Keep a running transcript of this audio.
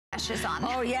Ashes on.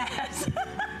 Oh, yes.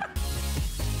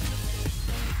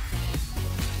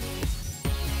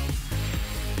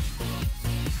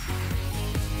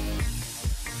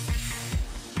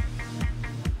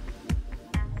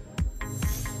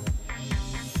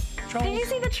 Did you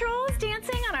see the trolls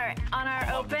dancing on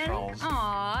our open? Oh,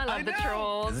 I love the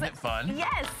trolls. Isn't it fun?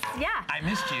 Yes, yeah. I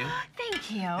missed you. Thank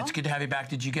you. It's good to have you back.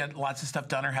 Did you get lots of stuff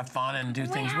done or have fun and do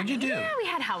things? What'd you do? Yeah, we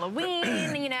had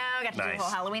Halloween, you know, got to do the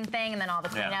whole Halloween thing and then all the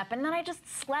cleanup. And then I just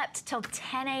slept till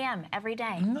 10 a.m. every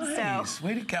day. Nice. So.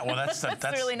 Way to go. Well, that's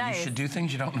really nice. You should do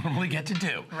things you don't normally get to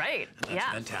do. Right. That's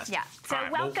fantastic. Yeah. So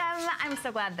welcome. I'm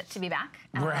so glad to be back.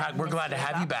 We're glad to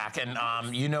have you back.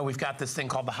 And you know we've got this thing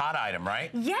called the hot item,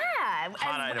 right? Yeah.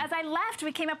 Hot item. As I left,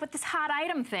 we came up with this hot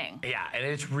item thing. Yeah, and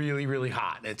it's really, really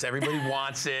hot. Everybody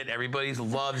wants it. Everybody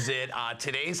loves it.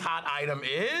 Today's hot item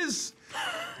is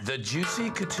the Juicy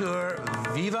Couture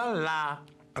Viva La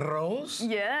Rose.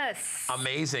 Yes.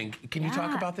 Amazing. Can you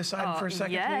talk about this item for a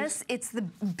second, yes, please? It's the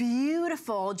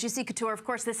beautiful Juicy Couture. Of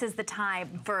course, this is the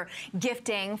time for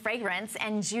gifting fragrance,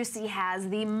 and Juicy has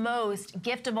the most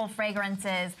giftable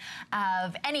fragrances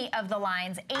of any of the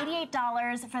lines.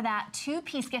 $88 for that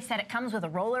two-piece gift set. It comes with a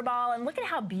roller ball, and look at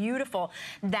how beautiful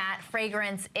that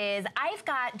fragrance is. I've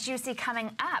got Juicy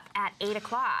coming up at 8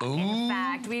 o'clock. In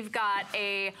fact, we've got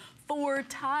a 4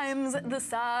 times the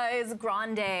size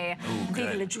grande.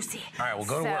 Viva la Juicy. All right, we'll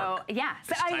go to work. Yeah,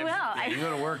 so I will. Yeah, you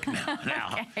go to work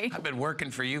now. Okay. I've been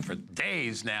working for you for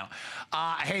days now.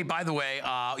 Hey, by the way,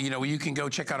 you know, you can go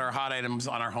check out our hot items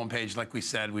on our homepage. Like we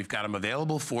said, we've got them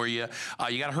available for you.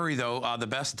 You got to hurry, though. The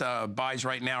best buys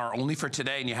right now are only for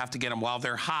today, and you have to get them while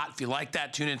they're hot. If you like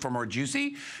that, tune in for more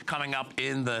Juicy coming up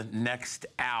in the next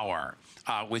hour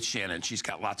with Shannon. She's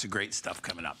got lots of great stuff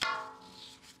coming up.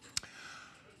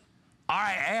 All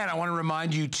right, and I want to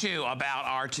remind you, too, about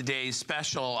our today's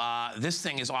special. This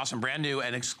thing is awesome, brand new,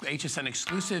 and HSN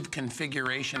exclusive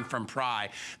configuration from Pry.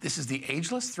 This is the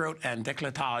Ageless Throat and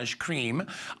Décolletage Cream.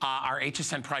 Our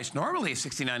HSN price normally is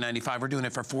 $69.95. We're doing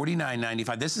it for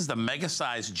 $49.95. This is the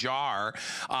mega-sized jar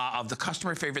of the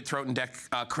customer favorite Throat and Deck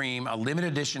Cream, a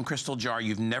limited edition crystal jar.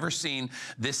 You've never seen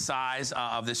this size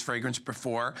of this fragrance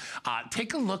before.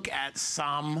 Take a look at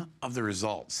some of the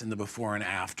results in the before and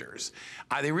afters.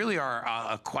 They really are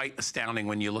quite astounding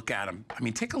when you look at them. I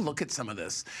mean, take a look at some of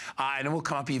this. And it will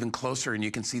come up even closer and you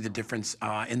can see the difference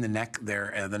in the neck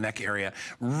there, the neck area.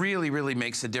 Really, really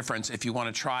makes a difference if you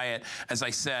want to try it. As I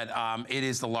said, it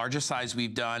is the largest size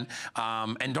we've done.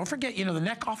 And don't forget, you know, the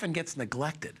neck often gets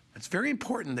neglected. It's very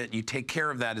important that you take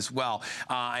care of that as well.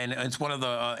 And it's one of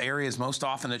the areas most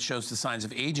often that shows the signs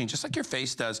of aging, just like your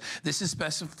face does. This is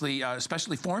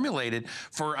specially formulated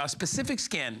for a specific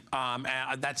skin,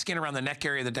 that skin around the neck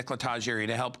area, the décolletage area,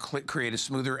 to help create a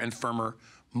smoother and firmer,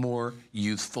 more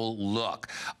youthful look.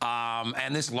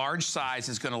 And this large size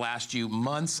is going to last you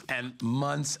months and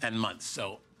months and months.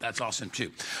 So that's awesome,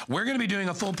 too. We're going to be doing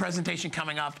a full presentation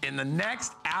coming up in the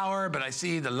next hour, but I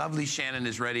see the lovely Shannon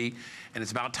is ready, and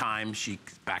it's about time she's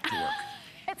back to work.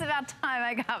 It's about time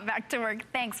I got back to work.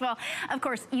 Thanks. Well, of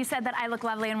course, you said that I look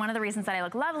lovely, and one of the reasons that I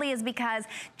look lovely is because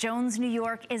Jones New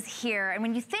York is here. And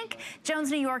when you think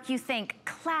Jones New York, you think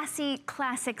classy,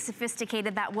 classic,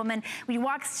 sophisticated. That woman,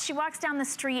 she walks down the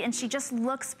street and she just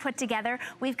looks put together.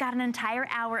 We've got an entire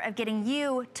hour of getting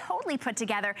you totally put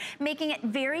together, making it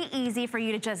very easy for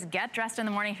you to just get dressed in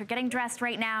the morning. If you're getting dressed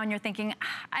right now and you're thinking,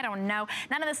 I don't know,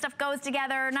 none of this stuff goes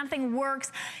together, nothing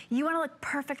works. You want to look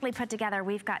perfectly put together.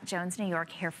 We've got Jones New York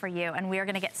here for you, and we are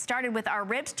going to get started with our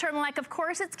ribbed turtleneck. Of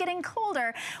course, it's getting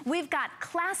colder. We've got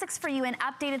classics for you in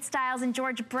updated styles, and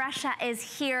George Brescia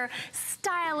is here,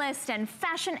 stylist and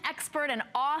fashion expert and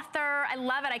author. I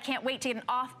love it. I can't wait to get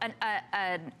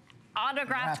an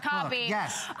autographed copy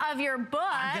of your book.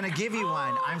 I'm gonna give you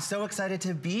one. I'm so excited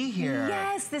to be here.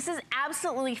 Yes, this is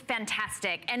absolutely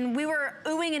fantastic. And we were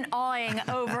oohing and awing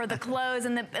over the clothes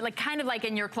and the kind of like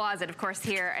in your closet, of course,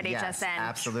 here at HSN.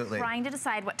 Absolutely. Trying to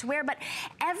decide what to wear, but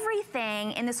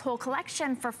everything in this whole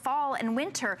collection for fall and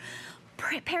winter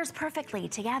pairs perfectly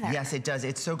together. Yes, it does.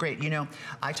 It's so great. You know,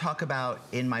 I talk about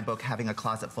in my book having a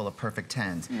closet full of perfect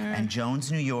 10s, and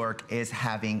Jones New York is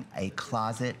having a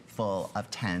closet full of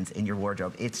 10s in your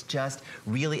wardrobe. It's just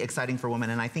really exciting for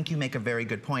women, and I think you make a very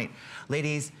good point.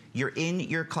 Ladies, you're in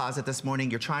your closet this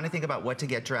morning, you're trying to think about what to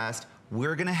get dressed.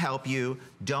 we're gonna help you.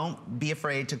 Don't be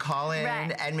afraid to call in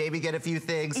and maybe get a few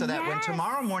things so that when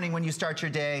tomorrow morning when you start your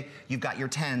day, you've got your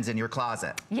 10s in your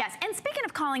closet. Yes, and speaking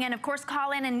of calling in, of course,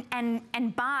 call in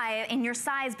and buy in your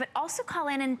size, but also call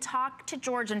in and talk to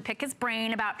George and pick his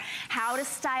brain about how to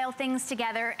style things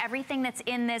together. Everything that's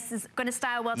in this is gonna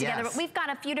style well together, but we've got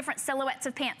a few different silhouettes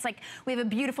of pants. Like we have a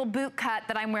beautiful boot cut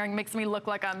that I'm wearing, makes me look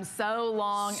like I'm so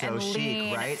long and lean. So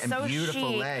chic, right? So and beautiful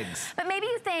chic. legs. But maybe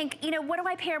you think, you know, what do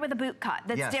I pair with a boot cut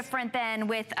that's different than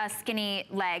with a skinny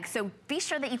leg? So be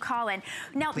sure that you call in.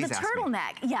 Now, the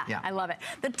turtleneck, I love it.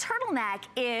 The turtleneck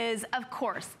is, of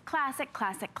course, classic,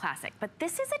 classic, classic. But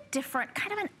this is a different,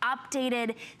 kind of an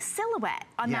updated silhouette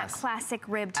on that classic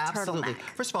ribbed turtleneck.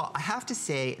 First of all, I have to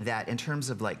say that in terms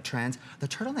of like trends, the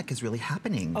turtleneck is really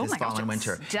happening this fall and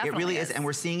winter. It really is, and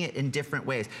we're seeing it in different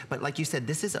ways. But like you said,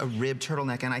 this is a ribbed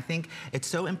turtleneck, and I think it's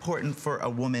so important for a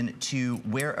woman to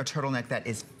wear a turtleneck that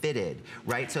is fitted,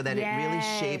 right? So that it really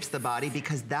shapes the body,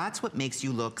 because that's what makes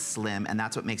you look slim and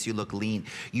that's what makes you look lean.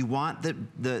 You want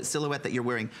the silhouette that you're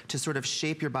wearing to sort of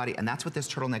shape your body, and that's what this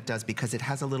turtleneck does, because it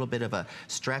has a little bit of a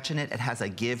stretch in it. It has a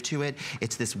give to it.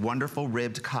 It's this wonderful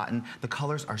ribbed cotton. The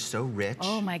colors are so rich.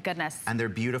 Oh my goodness. And they're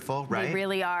beautiful, right? They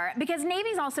really are. Because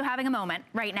navy's also having a moment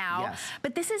right now.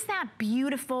 But this is that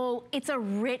beautiful, it's a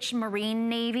rich marine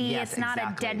navy. It's not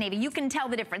a dead navy. You can tell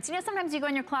the difference. You know, sometimes you go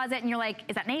in your closet and you're like,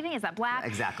 is that navy? Is that black?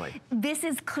 Exactly. This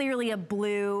is clearly a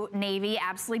blue navy.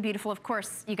 Absolutely beautiful. Of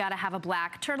course, you gotta have a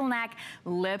black turtleneck.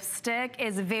 Lipstick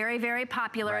is very, very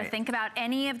popular. Think about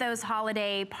any of those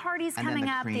holiday parties coming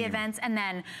up, the events, and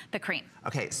then the cream.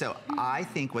 Okay, so I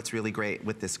think what's really great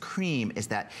with this cream is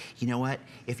that, you know what,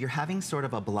 if you're having sort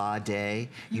of a blah day,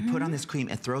 you put on this cream,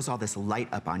 it throws all this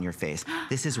light up on your face.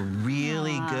 This is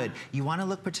really good. You wanna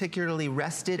look particularly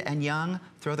rested and young,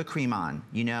 throw the cream on,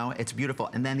 you know, it's beautiful.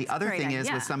 And then the other thing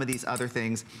is with some of these other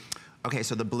things, okay,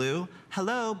 so the blue,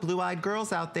 hello, blue-eyed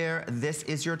girls out there. This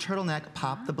is your turtleneck,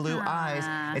 pop the blue eyes.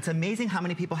 It's amazing how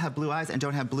many people have blue eyes and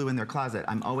don't have blue in their closet.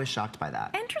 I'm always shocked by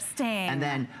that. Interesting. And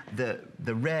then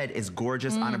the red is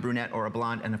gorgeous on a brunette or a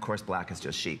blonde, and of course black is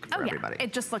just chic for everybody.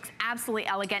 It just looks absolutely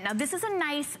elegant. Now this is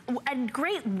a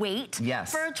great weight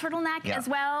for a turtleneck as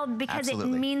well, because it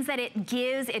means that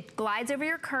it glides over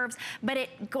your curves, but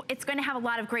it's going to have a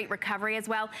lot of great recovery as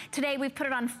well. Today we've put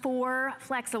it on 4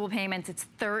 flexible payments. It's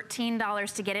 $13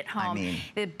 to get it home. I mean,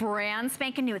 the brand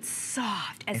spanking new. It's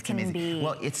soft as can be.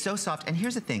 Well, it's so soft. And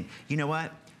here's the thing. You know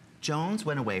what? Jones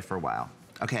went away for a while.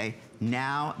 Okay,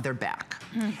 now they're back,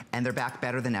 and they're back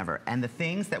better than ever. And the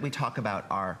things that we talk about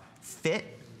are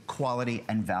fit, quality,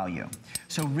 and value.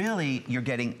 So really, you're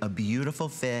getting a beautiful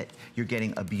fit, you're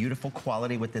getting a beautiful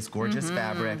quality with this gorgeous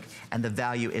fabric, and the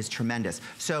value is tremendous.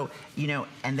 So, you know,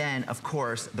 and then, of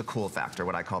course, the cool factor,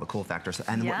 what I call the cool factor. So,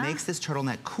 and what makes this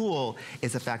turtleneck cool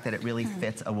is the fact that it really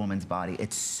fits a woman's body.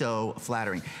 It's so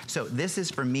flattering. So this is,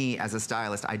 for me, as a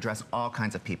stylist, I dress all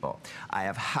kinds of people. I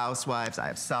have housewives, I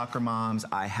have soccer moms,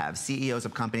 I have CEOs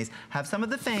of companies, have some of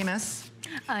the famous.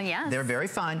 They're very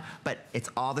fun, but it's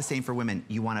all the same for women.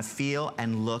 You want to feel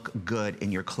and look good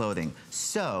in your clothing.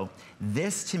 So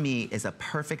this, to me, is a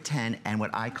perfect 10 and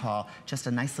what I call just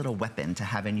a nice little weapon to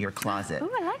have in your closet.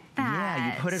 Ooh, I like that.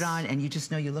 Yeah, you put it on and you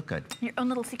just know you look good. Your own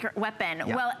little secret weapon.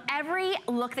 Well, every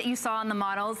look that you saw on the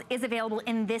models is available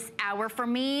in this hour. For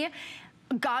me,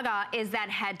 Gaga is that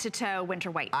head-to-toe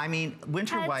winter white. I mean,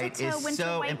 winter white is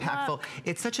so impactful. Look.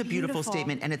 It's such a beautiful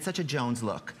statement, and it's such a Jones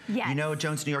look. You know,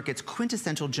 Jones New York, it's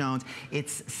quintessential Jones.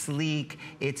 It's sleek,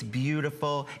 it's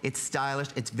beautiful, it's stylish,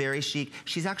 it's very chic.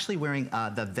 She's actually wearing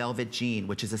the velvet jean,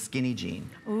 which is a skinny jean.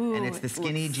 Ooh, and it's the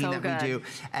skinny jean that we do.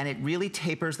 And it really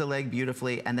tapers the leg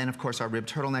beautifully. And then, of course, our ribbed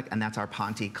turtleneck, and that's our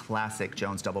Ponte classic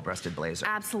Jones double-breasted blazer.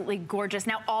 Absolutely gorgeous.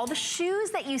 Now, all the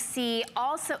shoes that you see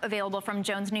also available from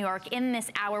Jones New York in this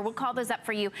hour. We'll call those up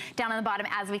for you down on the bottom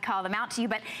as we call them out to you.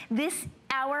 But this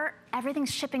hour,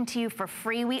 everything's shipping to you for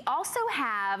free. We also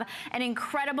have an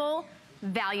incredible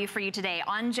value for you today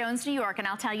on Jones New York. And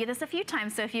I'll tell you this a few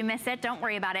times, so if you miss it, don't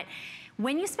worry about it.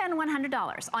 When you spend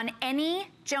 $100 on any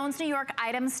Jones New York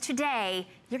items today,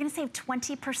 you're gonna save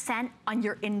 20% on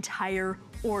your entire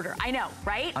order. I know,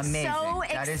 right? Amazing. So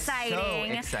that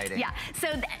exciting. Is so exciting. Yeah,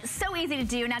 so easy to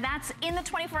do. Now that's in the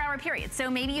 24-hour period. So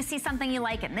maybe you see something you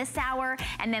like in this hour,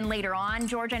 and then later on,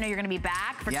 George, I know you're gonna be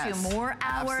back for 2 more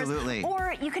hours. Absolutely.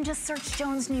 Or you can just search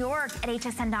Jones New York at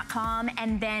hsn.com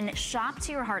and then shop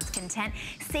to your heart's content,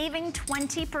 saving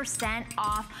 20%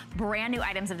 off brand new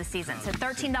items of the season. So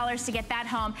 $13 to get that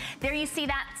home. There you see,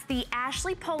 that's the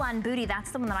Ashley pull-on bootie.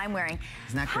 That's the one that I'm wearing.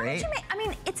 Isn't that great? I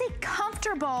mean, it's a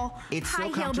comfortable It's so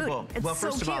comfortable. boot. It's well,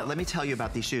 first so of all, cute. let me tell you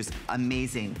about these shoes.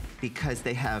 Amazing, because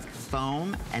they have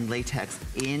foam and latex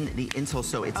in the insole,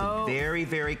 so it's very,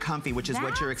 very comfy, which is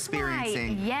what you're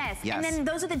experiencing. Right. Yes. And then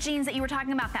those are the jeans that you were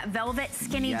talking about, that velvet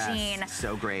skinny jean.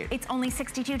 So great. It's only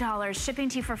 $62, shipping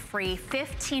to you for free,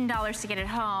 $15 to get it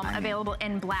home, available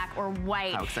in black or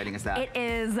white. How exciting is that? It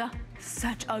is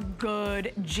such a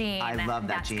good jean. I love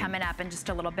that jean. That's coming up in just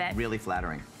a little bit. Really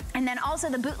flattering. And then also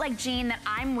the bootleg jean that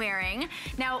I'm wearing.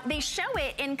 Now, they show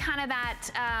it in kind of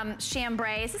that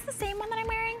chambray. Is this the same one that I'm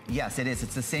wearing? Yes, it is.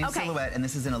 It's the same silhouette, and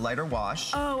this is in a lighter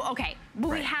wash. Oh, okay. But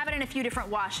we have it in a few different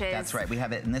washes. That's right. We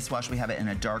have it in this wash. We have it in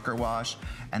a darker wash,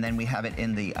 and then we have it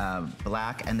in the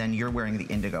black, and then you're wearing the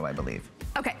indigo, I believe.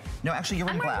 Okay. No, actually, you're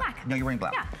wearing black. No, you're wearing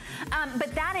black. Yeah.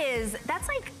 But that's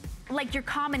like your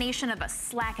combination of a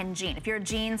slack and jean. If you're a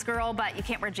jeans girl, but you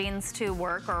can't wear jeans to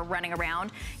work or running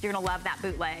around, you're gonna love that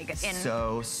bootleg.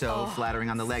 So flattering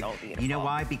on the leg. So beautiful. You know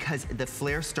why? Because the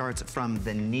flare starts from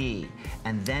the knee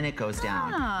and then it goes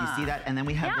down. You see that? And then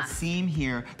we have the seam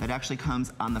here that actually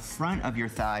comes on the front of your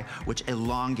thigh, which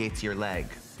elongates your leg.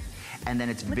 And then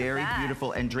it's very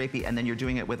beautiful and drapey. And then you're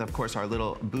doing it with, of course, our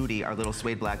little booty, our little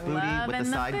suede black booty with the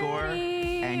side gore.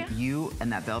 And you and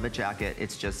that velvet jacket,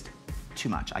 it's just too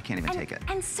much. I can't even take it.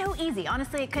 And so easy.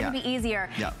 Honestly, it couldn't be easier.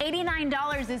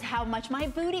 $89 is how much my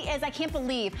booty is. I can't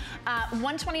believe.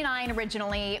 $129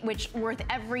 originally, which worth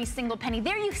every single penny.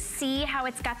 There you see how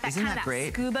it's got that kind of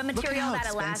that scuba material,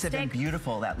 that elastic. Look how expensive and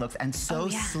beautiful that looks, and so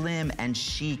slim and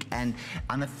chic. And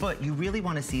on the foot, you really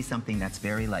want to see something that's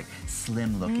very like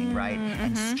slim looking, right?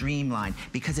 And streamlined,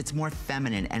 because it's more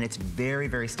feminine and it's very,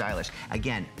 very stylish.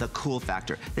 Again, the cool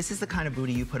factor. This is the kind of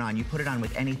booty you put on. You put it on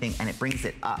with anything and it brings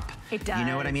it up. It does. You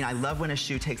know what I mean? I love when a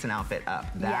shoe takes an outfit up.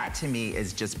 That to me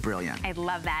is just brilliant. I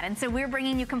love that. And so we're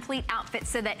bringing you complete outfits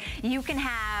so that you can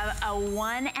have a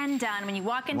one and done. When you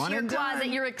walk into your closet,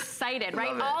 you're excited,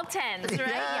 right? All tens, right?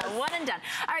 Yeah, one and done.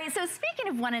 All right, so speaking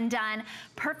of one and done,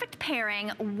 perfect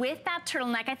pairing with that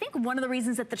turtleneck. I think one of the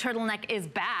reasons that the turtleneck is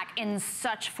back in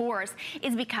such force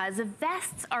is because the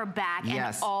vests are back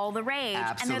and all the rage.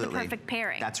 Absolutely. And they're the perfect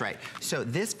pairing. That's right. So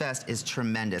this vest is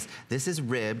tremendous. This is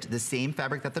ribbed, the same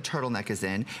fabric that the turtleneck is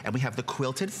in, and we have the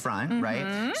quilted front,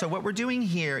 right? So what we're doing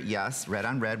here, yes, red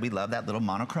on red, we love that little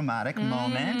monochromatic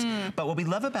moment. But what we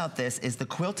love about this is the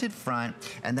quilted front,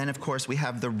 and then of course we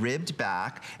have the ribbed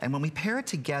back, and when we pair it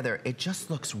together, it just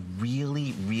looks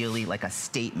really, really like a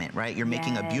statement, right? You're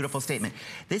making a beautiful statement.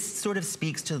 This sort of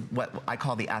speaks to what I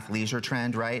call the athleisure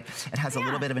trend, right? It has a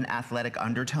little bit of an athletic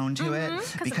undertone to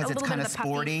it because it's kind of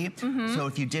sporty. So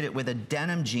if you did it with a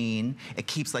denim jean, it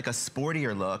keeps like a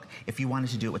sportier look. If you wanted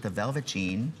to do it with a velvet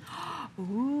jean,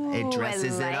 it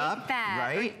dresses it up,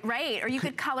 right? Right, or you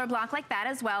could color block like that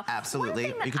as well.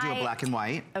 Absolutely, or you could do a black and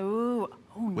white.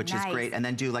 Which is great, and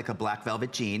then do like a black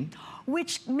velvet jean.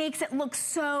 Which makes it look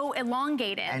so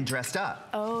elongated. And dressed up.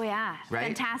 Oh yeah,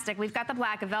 fantastic. We've got the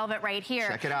black velvet right here.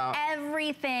 Check it out.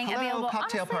 Everything available.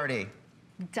 Cocktail party.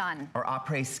 Done. Or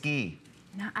après ski.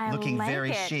 I looking like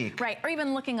very it. chic. Right, or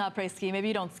even looking après ski. Maybe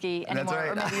you don't ski anymore,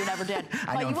 or maybe you never did.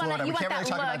 I know, in Florida, we can't really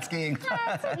talk about skiing.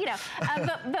 You know,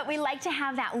 but we like to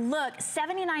have that look.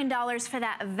 $79 for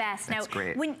that vest. That's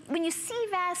great. When you see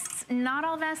vests, not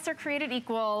all vests are created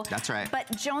equal. That's right.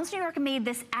 But Jones New York made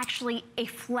this actually a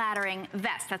flattering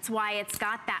vest. That's why it's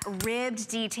got that ribbed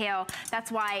detail.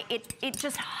 That's why it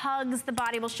just hugs the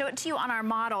body. We'll show it to you on our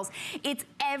models. It's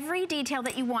every detail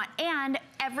that you want and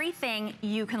everything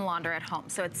you can launder at home.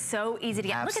 So it's so easy to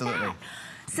get. Absolutely. Look at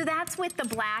that. So that's with the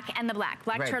black and the black.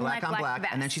 Black turtleneck, black on black,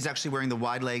 vest. and then she's actually wearing the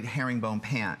wide leg herringbone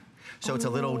pant. So it's a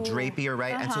little drapier,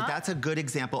 right? And so that's a good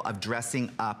example of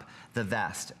dressing up the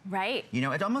vest. Right. You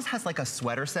know, it almost has like a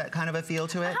sweater set kind of a feel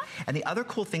to it. And the other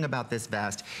cool thing about this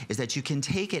vest is that you can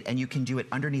take it and you can do it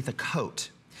underneath a coat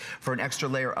for an extra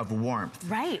layer of warmth.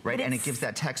 Right. And it gives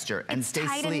that texture and stays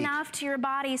sleek. It's tight enough to your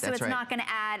body so it's not gonna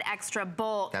add extra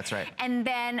bulk. That's right. And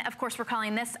then, of course, we're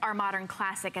calling this our modern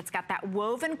classic. It's got that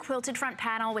woven quilted front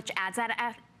panel, which adds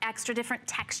that extra different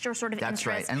texture sort of interest.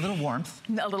 That's right, and a little warmth.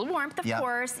 A little warmth, of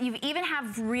course. You even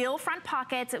have real front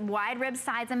pockets, wide rib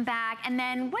sides and back. And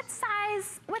then what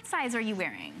size are you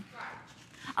wearing?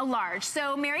 A large.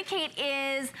 So Mary Kate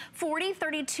is 40,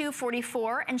 32,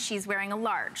 44, and she's wearing a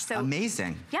large. So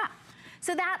amazing. Yeah.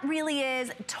 So that really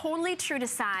is totally true to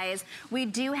size. We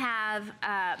do have,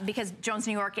 because Jones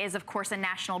New York is, of course, a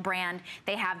national brand,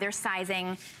 they have their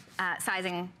sizing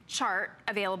sizing chart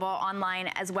available online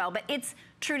as well, but it's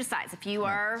true to size. If you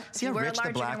are, see how rich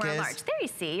the black is? Large. There you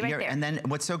see, right there. And then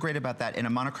what's so great about that, in a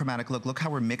monochromatic look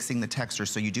how we're mixing the texture.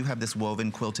 So you do have this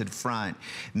woven quilted front,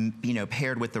 you know,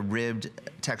 paired with the ribbed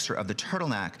texture of the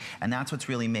turtleneck. And that's what's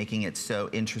really making it so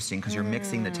interesting, because you're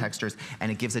mixing the textures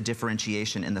and it gives a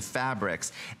differentiation in the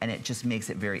fabrics, and it just makes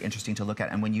it very interesting to look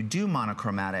at. And when you do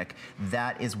monochromatic,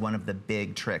 that is one of the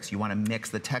big tricks. You want to mix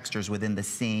the textures within the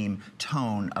same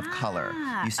tone of color.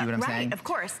 You see what I'm saying? Right, of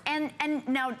course. And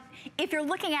now, if you're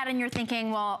looking at it and you're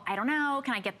thinking, well, I don't know,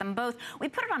 can I get them both? We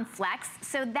put it on Flex,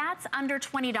 so that's under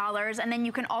 $20, and then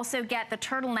you can also get the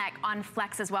turtleneck on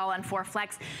Flex as well, on 4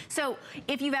 Flex. So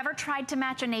if you've ever tried to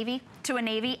match a navy to a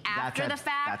navy after the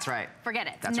fact, that's right. Forget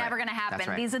it. It's never gonna happen. That's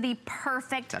right. These are the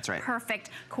perfect,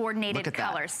 perfect coordinated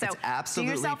colors. So do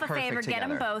yourself a favor, get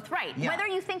them both. Right. Yeah. Whether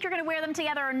you think you're gonna wear them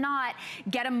together or not,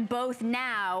 get them both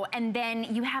now, and then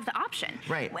you have the option.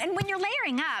 Right. And when you're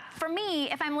layering up, for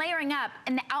me, if I'm layering up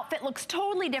and the outfit looks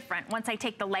totally different once I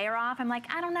take the layer off, I'm like,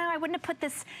 I don't know, I wouldn't have put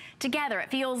this together. It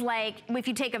feels like if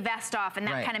you take a vest off and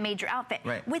that kind of made your outfit.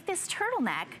 With this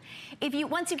turtleneck,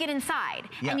 once you get inside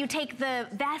and you take the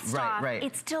vest off,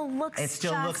 it still looks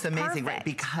amazing, right?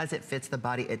 Because it fits the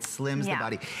body, it slims the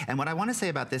body. And what I want to say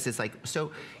about this is, like,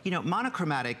 so, you know,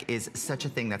 monochromatic is such a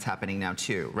thing that's happening now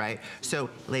too, right? So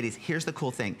ladies, here's the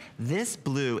cool thing. This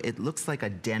blue, it looks like a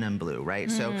denim blue, right?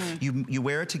 So you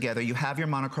wear it together, you have your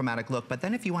monochromatic look, but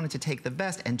then if you wanted to take the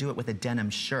vest and do it with a denim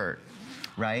shirt,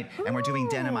 right? Ooh. And we're doing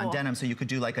denim on denim, so you could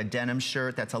do like a denim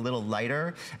shirt that's a little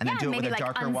lighter, and then do it with a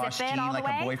darker wash jean, like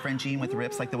a boyfriend jean with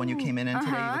rips, like the one you came in today.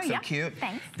 You look so cute.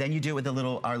 Thanks. Then you do it with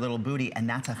our little booty, and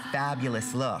that's a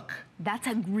fabulous look. That's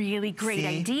a really great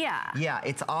idea. Yeah,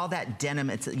 it's all that denim.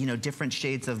 It's, you know, different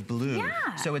shades of blue.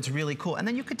 Yeah. So it's really cool. And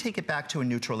then you could take it back to a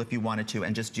neutral if you wanted to,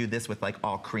 and just do this with like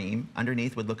all cream.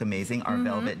 Underneath would look amazing. Our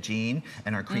velvet jean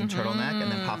and our cream turtleneck,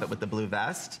 and then pop it with the blue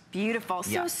vest. Beautiful.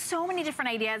 So many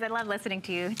different ideas. I love listening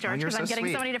to you, George, because I'm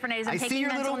getting so many different ideas. I'm taking your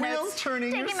mental little wheels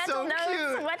turning. Taking mental notes,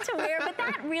 cute. what to wear. But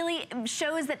that really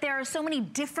shows that there are so many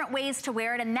different ways to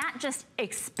wear it, and that just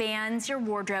expands your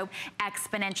wardrobe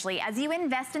exponentially as you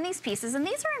invest in these pieces. And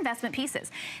these are investment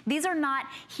pieces. These are not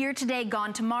here today,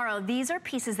 gone tomorrow. These are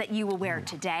pieces that you will wear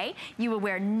today, you will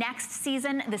wear next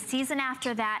season, the season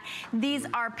after that. These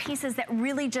are pieces that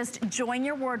really just join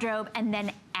your wardrobe and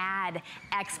then add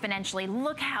exponentially.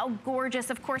 Look how gorgeous.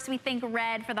 Of course, we think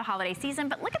red for the holiday season,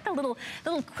 but look at the little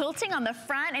quilting on the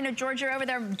front. I know, George, you're over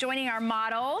there joining our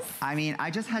models. I mean, I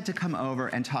just had to come over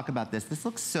and talk about this. This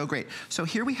looks so great. So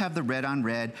here we have the red on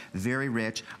red, very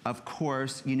rich. Of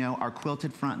course, you know, our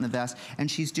quilted front and the vest, and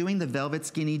she's doing the velvet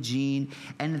skinny jean,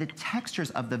 and the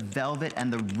textures of the velvet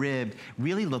and the rib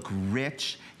really look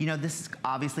rich. You know, this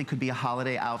obviously could be a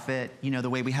holiday outfit. You know, the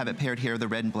way we have it paired here, the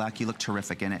red and black, you look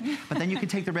terrific in it. But then you can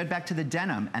take the red back to the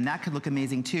denim, and that could look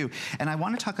amazing too. And I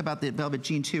want to talk about the velvet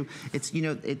jean too. It's, you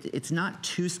know, it's not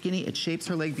too skinny. It shapes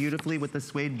her leg beautifully with the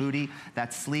suede booty.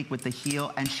 That's sleek with the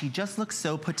heel, and she just looks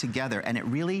so put together, and it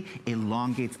really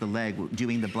elongates the leg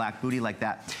doing the black booty like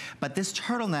that. But this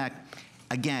turtleneck,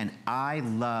 again, I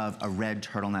love a red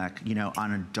turtleneck, you know,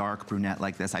 on a dark brunette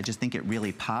like this. I just think it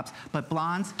really pops. But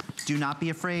blondes, do not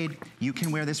be afraid. You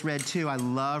can wear this red too. I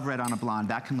love red on a blonde.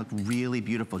 That can look really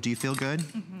beautiful. Do you feel good?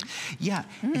 Yeah,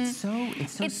 it's so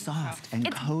soft and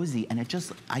cozy, and it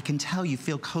just, I can tell you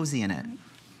feel cozy in it.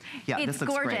 Yeah, it's this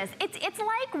looks gorgeous. Great. It's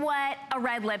like what a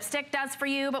red lipstick does for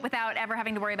you, but without ever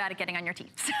having to worry about it getting on your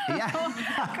teeth. So,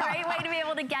 great way to be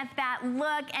able to get that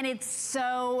look, and it's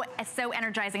so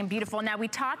energizing and beautiful. Now, we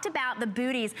talked about the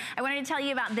booties. I wanted to tell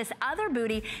you about this other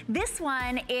booty. This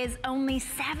one is only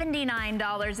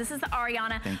 $79. This is the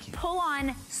Ariana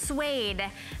pull-on suede.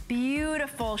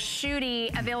 Beautiful,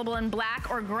 shooty, available in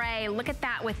black or gray. Look at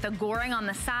that with the goring on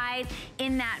the side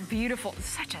in that beautiful,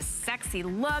 such a sexy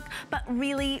look, but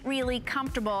really, really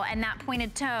comfortable. And that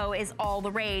pointed toe is all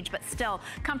the rage, but still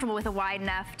comfortable with a wide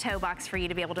enough toe box for you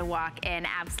to be able to walk in.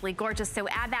 Absolutely gorgeous. So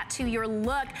add that to your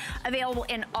look. Available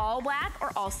in all black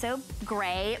or also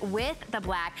gray with the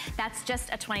black. That's just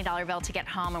a $20 bill to get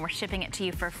home, and we're shipping it to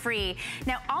you for free.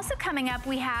 Now, also coming up,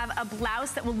 we have a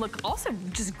blouse that will look also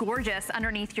just gorgeous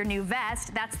underneath your new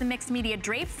vest. That's the mixed media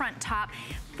drape front top.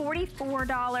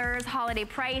 $44 holiday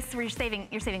price. You're saving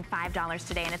 $5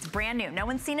 today, and it's brand new. No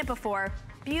one's seen it before.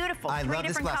 Beautiful. I Three love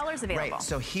this different blouse. colors available. Right,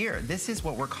 so here, this is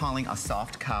what we're calling a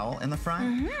soft cowl in the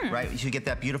front, right? You get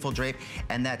that beautiful drape,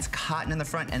 and that's cotton in the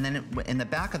front, and then in the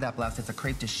back of that blouse, it's a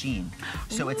crepe de chine.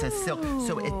 So it's a silk,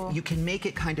 so you can make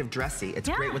it kind of dressy. It's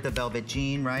great with the velvet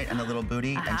jean, right, and the little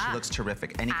booty, and she looks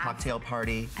terrific. Any cocktail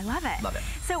party. I love it. Love it.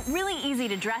 So really easy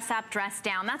to dress up, dress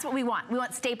down. That's what we want. We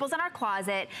want staples in our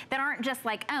closet that aren't just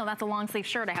like, oh, that's a long sleeve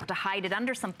shirt. I have to hide it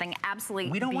under something.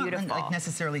 Absolutely beautiful. We don't want like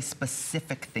necessarily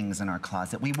specific things in our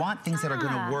closet. We want things that are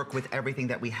going to work with everything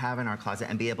that we have in our closet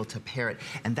and be able to pair it.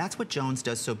 And that's what Jones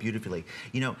does so beautifully.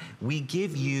 You know, we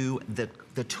give you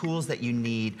the tools that you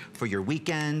need for your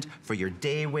weekend, for your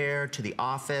day wear, to the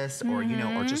office, or, you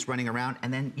know, or just running around,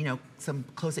 and then, you know, some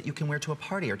clothes that you can wear to a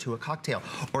party or to a cocktail,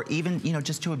 or even, you know,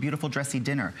 just to a beautiful dressy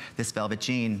dinner. This velvet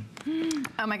jean.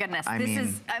 Oh my goodness.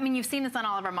 I mean, you've seen this on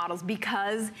all of our models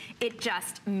because it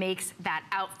just makes that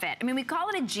outfit. I mean, we call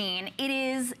it a jean. It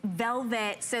is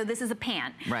velvet, so this is a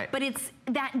pant. Right. But it's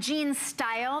that jean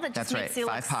style that just makes you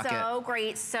look so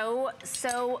great, so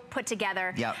put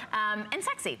together. Yep. And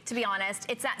sexy, to be honest.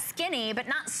 It's that skinny, but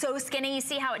not so skinny. You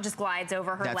see how it just glides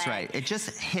over her leg? That's right. It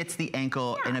just hits the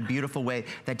ankle in a beautiful way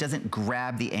that doesn't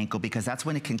grab the ankle, because that's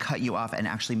when it can cut you off and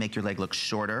actually make your leg look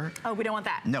shorter. Oh, we don't want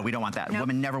that. No, we don't want that. Nope.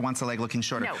 Woman never wants a leg looking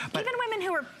shorter. No, but even women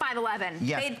who are 5'11",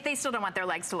 yes, they still don't want their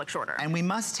legs to look shorter. And we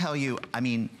must tell you, I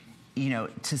mean, you know,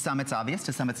 to some it's obvious,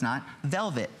 to some it's not.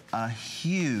 Velvet, a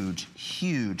huge,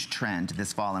 huge trend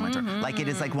this fall and winter. Like it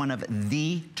is like one of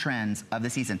the trends of the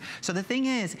season. So the thing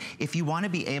is, if you want to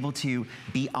be able to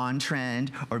be on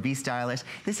trend or be stylish,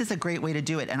 this is a great way to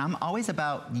do it. And I'm always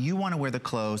about, you want to wear the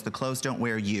clothes don't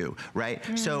wear you, right?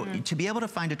 So to be able to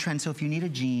find a trend, so if you need a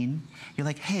jean, you're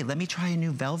like, hey, let me try a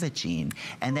new velvet jean.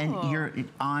 And then you're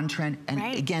on trend.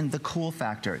 And again, the cool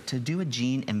factor, to do a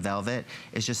jean in velvet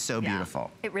is just so beautiful.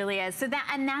 It really is. So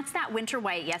that's that winter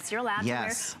white. Yes, you're allowed to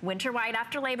wear winter white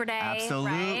after Labor Day.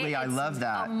 Absolutely, I love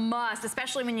that. A must,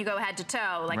 especially when you go head to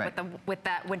toe, like with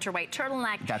that winter white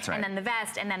turtleneck. That's right. And then the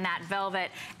vest, and then that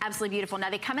velvet. Absolutely beautiful. Now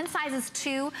they come in sizes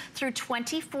 2 through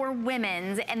 24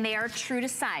 women's, and they are true to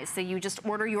size. So you just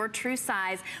order your true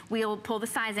size. We'll pull the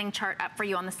sizing chart up for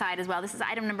you on the side as well. This is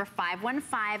item number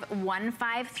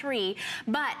 515153.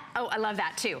 But oh, I love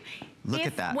that too. Look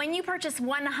at that. When you purchase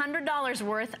 $100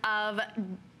 worth of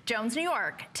Jones New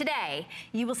York today,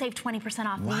 you will save 20%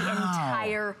 off the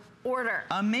entire order.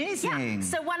 Amazing. Yeah.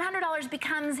 So $100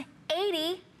 becomes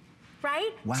 $80,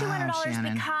 right? Wow, $200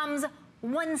 Shannon. becomes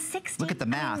 $160. Look at the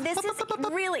math. I mean, this is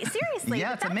really, seriously,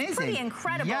 yeah, it's that's amazing. Pretty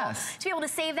incredible to be able to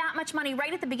save that much money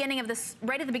right at the beginning of this,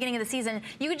 right at the beginning of the season.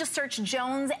 You can just search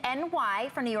Jones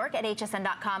NY for New York at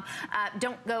hsn.com.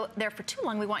 Don't go there for too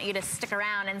long. We want you to stick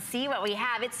around and see what we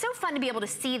have. It's so fun to be able to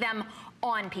see them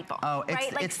on people. Oh,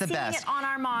 it's, like it's the best. Seeing it on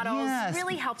our models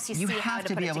really helps you see how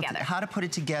to put it together. How to put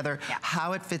it together,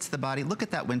 how it fits the body. Look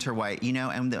at that winter white, you know,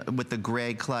 and with the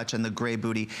gray clutch and the gray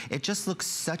booty. It just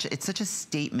looks it's such a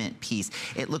statement piece.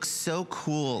 It looks so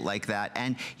cool like that.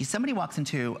 And somebody walks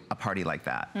into a party like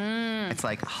that. It's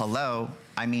like, hello.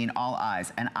 I mean, all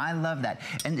eyes, and I love that.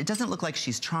 And it doesn't look like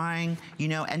she's trying, you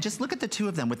know, and just look at the two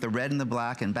of them with the red and the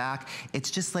black and back. It's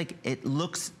just like, it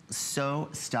looks so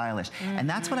stylish. And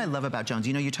that's what I love about Jones.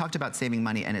 You know, you talked about saving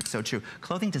money, and it's so true.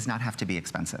 Clothing does not have to be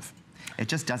expensive. It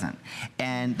just doesn't.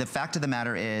 And the fact of the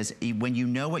matter is, when you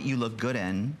know what you look good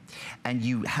in, and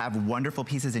you have wonderful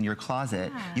pieces in your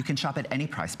closet, you can shop at any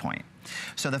price point.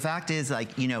 So the fact is,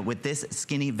 like, you know, with this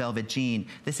skinny velvet jean,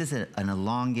 this is an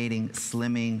elongating,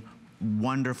 slimming,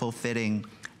 wonderful fitting,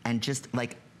 and just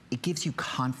like, it gives you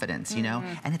confidence, you know,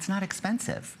 and it's not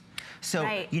expensive. So,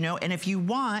 you know, and if you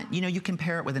want, you know, you can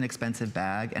pair it with an expensive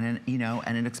bag and you know,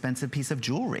 and an expensive piece of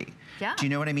jewelry. Yeah. Do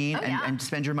you know what I mean? And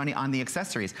spend your money on the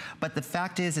accessories. But the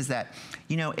fact is that,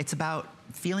 you know, it's about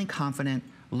feeling confident,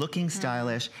 looking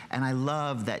stylish, and I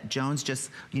love that Jones just,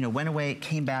 you know, went away,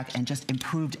 came back, and just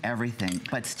improved everything,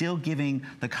 but still giving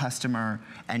the customer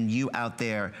and you out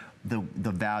there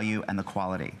the value and the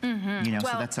quality, you know,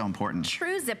 so that's so important.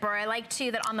 True zipper. I like too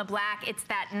that on the black, it's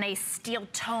that nice steel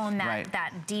tone,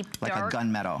 that deep dark. Like a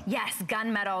gunmetal. Yes,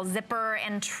 gunmetal zipper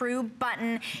and true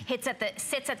button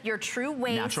sits at your true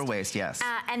waist. Natural waist, yes.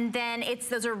 And then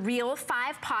those are real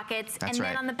 5 pockets. That's and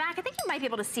then on the back, I think you might be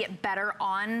able to see it better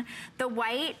on the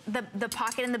white, the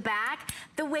pocket in the back.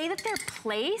 The way that they're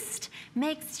placed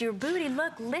makes your booty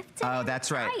look lifted. Oh, that's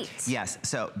right. Yes,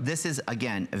 so this is,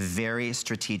 again, very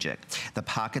strategic. magic. The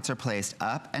pockets are placed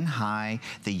up and high.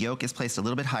 The yoke is placed a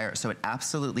little bit higher, so it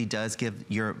absolutely does give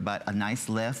your butt a nice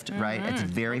lift, right? It's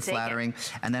very flattering.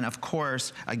 And then, of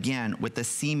course, again, with the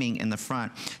seaming in the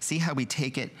front, see how we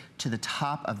take it to the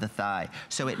top of the thigh.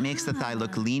 So it makes the thigh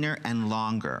look leaner and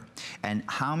longer. And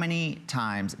how many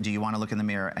times do you want to look in the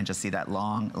mirror and just see that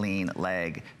long, lean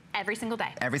leg? Every single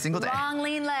day. Every single day. Long,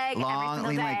 lean leg, long, every single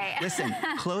lean day. leg. Listen,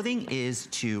 clothing is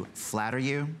to flatter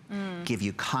you, give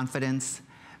you confidence,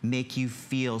 make you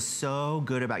feel so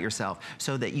good about yourself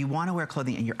so that you want to wear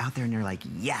clothing and you're out there and you're like,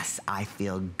 yes, I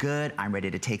feel good, I'm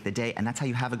ready to take the day, and that's how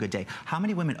you have a good day. How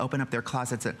many women open up their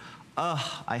closets and,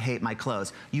 oh, I hate my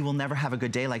clothes? You will never have a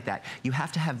good day like that. You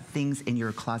have to have things in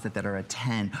your closet that are a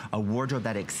 10, a wardrobe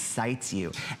that excites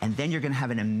you, and then you're gonna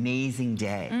have an amazing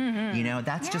day. You know,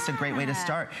 that's just a great way to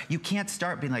start. You can't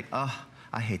start being like, oh,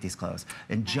 I hate these clothes.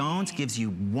 And Jones gives you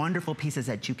wonderful pieces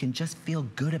that you can just feel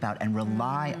good about and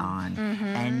rely on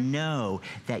and know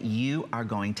that you are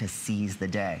going to seize the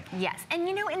day. Yes, and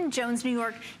you know, in Jones, New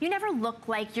York, you never look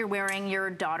like you're wearing your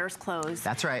daughter's clothes.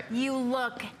 That's right. You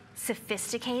look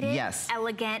sophisticated,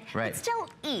 elegant, but still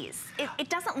ease. It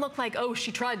doesn't look like, oh,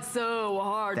 she tried so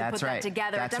hard to put that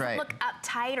together. It doesn't look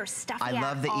uptight or stuffy I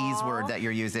love the ease word that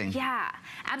you're using. Yeah,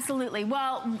 absolutely.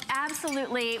 Well,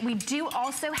 absolutely. We do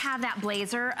also have that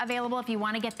blazer available if you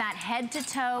want to get that head to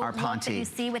toe look that you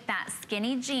see with that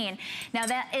skinny jean. Now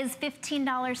that is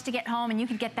 $15 to get home, and you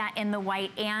could get that in the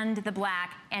white and the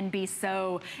black and be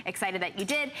so excited that you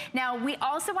did. Now, we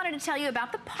also wanted to tell you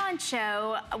about the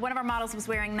poncho. One of our models was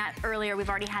wearing that earlier. We've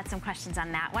already had some questions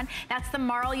on that one. That's the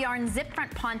Marl Yarn zip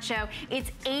front poncho. It's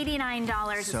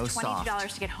 $89. So it's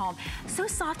 $22 to get home. So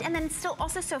soft, and then still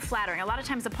also so flattering. A lot of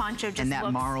times the poncho just and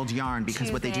that marled yarn,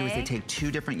 because what they do is they take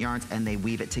two different yarns and they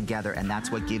weave it together, and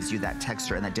that's what gives you that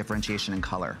texture and that differentiation in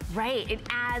color. Right. It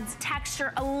adds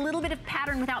texture, a little bit of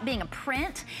pattern without being a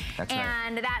print. That's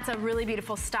and that's a really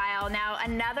beautiful style. Now,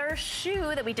 another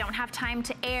shoe that we don't have time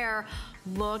to air.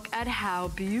 Look at how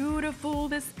beautiful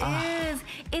this is.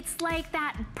 It's like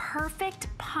that perfect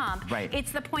pump. Right.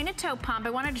 It's the pointed toe pump.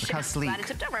 I wanted to show you. Glad it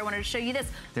tipped over. I wanted to show you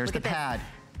this. There's the pad.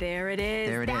 There it is.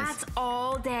 There it is. That's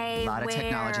all day A lot wear. of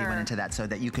technology went into that so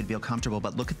that you could feel comfortable,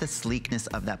 but look at the sleekness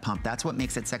of that pump. That's what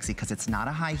makes it sexy, because it's not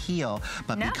a high heel,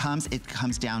 but because it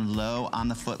comes down low on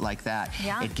the foot like that,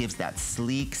 it gives that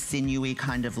sleek, sinewy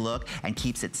kind of look and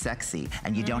keeps it sexy,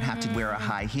 and you don't have to wear a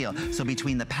high heel. So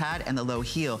between the pad and the low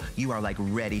heel, you are like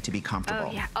ready to be comfortable.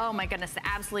 Oh yeah, oh my goodness,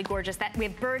 absolutely gorgeous. We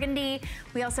have burgundy,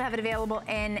 we also have it available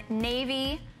in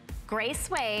navy, gray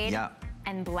suede,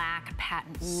 and black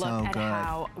patent. Look at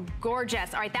how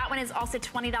gorgeous. All right, that one is also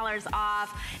 $20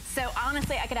 off. So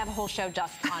honestly, I could have a whole show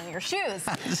just on your shoes.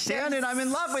 Shannon, I'm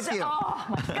in love with you. Oh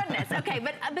my goodness. Okay,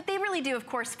 but they really do, of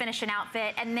course, finish an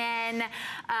outfit. And then,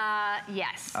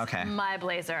 yes, my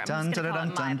blazer. I'm just gonna call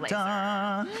it my blazer.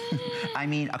 I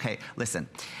mean, okay, listen.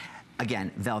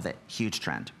 Again, velvet, huge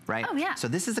trend, right? Oh, yeah. So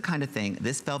this is the kind of thing,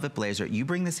 this velvet blazer, you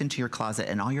bring this into your closet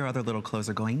and all your other little clothes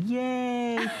are going,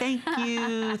 yay, thank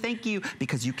you, thank you.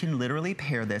 Because you can literally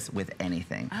pair this with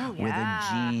anything. Oh, yeah. With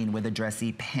a jean, with a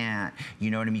dressy pant,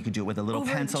 you know what I mean? You could do it with a little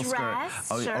pencil skirt.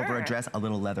 Over a dress, a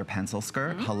little leather pencil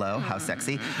skirt. Hello, how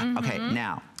sexy. Okay,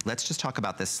 now, let's just talk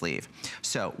about this sleeve.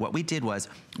 So what we did was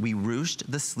we ruched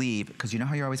the sleeve, because you know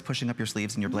how you're always pushing up your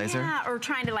sleeves in your blazer? Yeah, or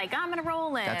trying to like, I'm gonna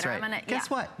roll it. That's or right. I'm gonna, Guess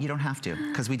what? You don't have to,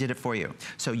 because we did it for you.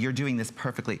 So you're doing this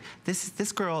perfectly.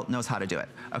 This girl knows how to do it.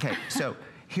 Okay, so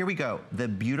here we go. The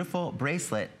beautiful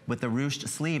bracelet with the ruched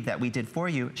sleeve that we did for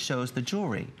you shows the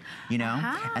jewelry, you know?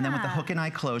 And then with the hook and eye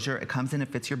closure, it comes in, it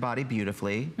fits your body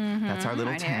beautifully. That's our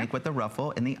little tank with the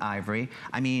ruffle and the ivory.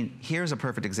 I mean, here's a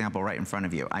perfect example right in front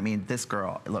of you. I mean, this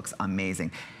girl looks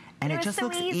amazing. And it just so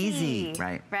looks easy,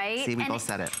 right? Right? See, we both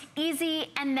said it.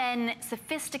 Easy and then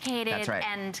sophisticated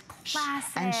and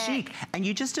classic. And chic. And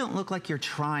you just don't look like you're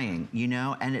trying, you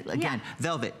know? And it, again,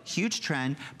 velvet, huge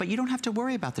trend, but you don't have to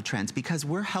worry about the trends because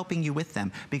we're helping you with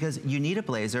them. Because you need a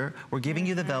blazer, we're giving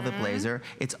you the velvet blazer,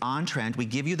 it's on trend, we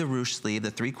give you the ruched sleeve,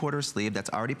 the 3/4 sleeve that's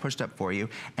already pushed up for you,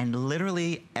 and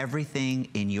literally everything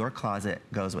in your closet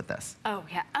goes with this. Oh,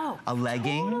 yeah. Oh, a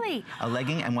legging, totally. A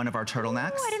legging and one of our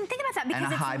turtlenecks. Oh, I didn't think about that because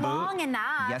and a high boot. Long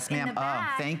enough. Yes, ma'am. Oh,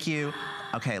 thank you.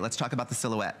 Okay, let's talk about the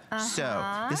silhouette.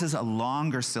 So this is a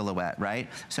longer silhouette, right?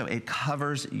 So it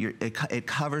covers your it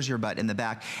covers your butt in the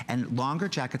back, and longer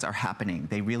jackets are happening.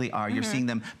 They really are. You're seeing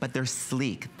them, but they're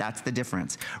sleek. That's the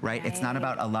difference, right? It's not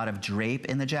about a lot of drape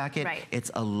in the jacket.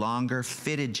 It's a longer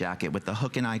fitted jacket with the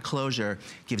hook and eye closure.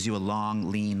 Gives you a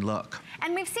long, lean look.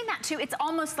 And we've seen that too. It's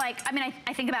almost like, I mean,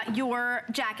 I think about your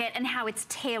jacket and how it's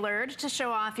tailored to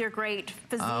show off your great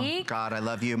physique. Oh God, I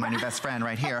love you, my new best friend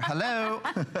right here. Hello.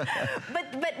 But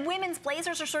But women's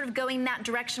blazers are sort of going that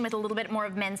direction with a little bit more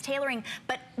of men's tailoring.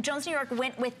 But Jones New York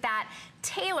went with that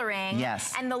tailoring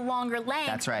and the longer length.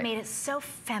 That's right. Made it so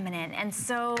feminine and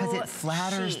so because it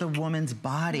flatters the woman's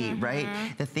body, right?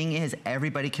 The thing is,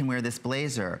 everybody can wear this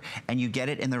blazer, and you get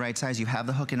it in the right size. You have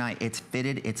the hook and eye. It's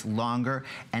fitted. It's longer,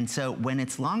 and so when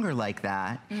it's longer like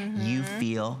that, you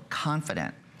feel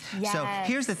confident. Yes. So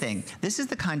here's the thing. This is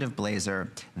the kind of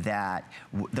blazer that,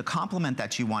 the compliment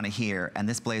that you want to hear, and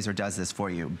this blazer does this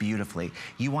for you beautifully.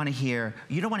 You want to hear,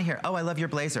 you don't want to hear, oh, I love your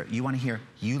blazer. You want to hear,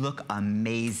 you look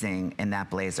amazing in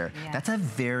that blazer. Yes. That's a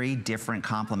very different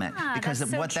compliment. Because that's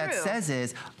so what true. that says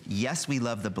is, yes, we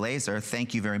love the blazer,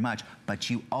 thank you very much, but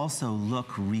you also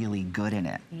look really good in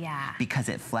it. Yeah. Because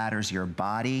it flatters your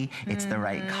body, it's the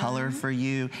right color for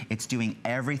you, it's doing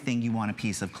everything you want a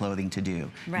piece of clothing to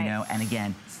do. Right. You know, and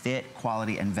again, fit,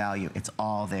 quality, and value, it's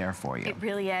all there for you. It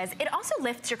really is. It also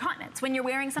lifts your confidence. When you're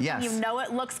wearing something, you know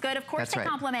it looks good. Of course, they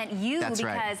compliment you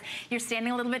because you're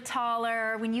standing a little bit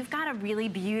taller. When you've got a really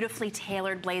beautifully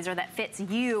tailored blazer that fits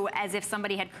you as if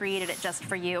somebody had created it just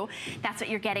for you, that's what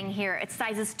you're getting here. It's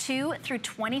sizes 2 through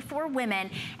 24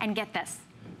 women, and get this,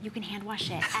 you can hand wash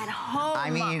it at home. I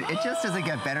mean, it just doesn't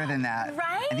get better than that.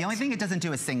 Right? And the only thing it doesn't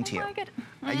do is sing to you.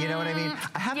 You know what I mean?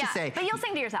 I have to say. But you'll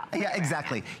sing to yourself. Yeah,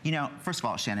 exactly. You know, first of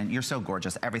all, Shannon, you're so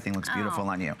gorgeous. Everything looks beautiful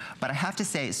on you. But I have to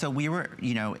say, so we were,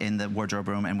 you know, in the wardrobe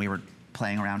room, and we were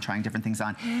playing around, trying different things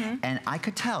on. And I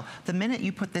could tell, the minute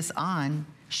you put this on,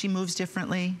 she moves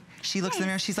differently. She looks in the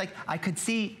mirror, she's like, I could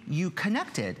see you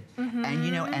connected. And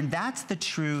you know, and that's the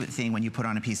true thing when you put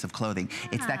on a piece of clothing.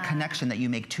 It's that connection that you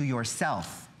make to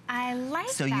yourself. I like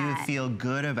that. So you feel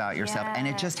good about yourself. And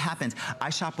it just happens. I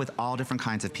shop with all different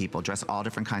kinds of people, dress all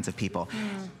different kinds of people.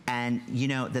 And you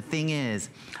know, the thing is,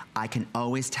 I can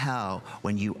always tell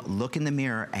when you look in the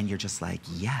mirror and you're just like,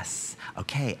 yes,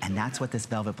 okay. And that's what this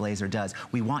velvet blazer does.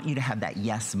 We want you to have that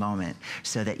yes moment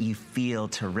so that you feel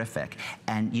terrific.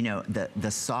 And you know,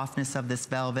 the softness of this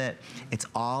velvet, it's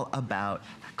all about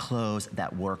clothes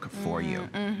that work for you.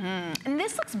 And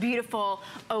this looks beautiful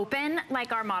open,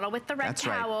 like our model with the red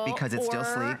towel. Right, because it's still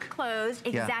sleek. Closed,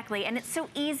 exactly. And it's so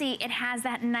easy. It has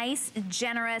that nice,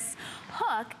 generous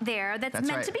hook there that's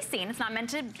meant to be seen. It's not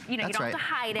meant to, you know, you don't have to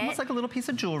hide it. Almost like a little piece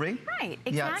of jewelry. Right,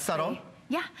 exactly. Yeah, subtle.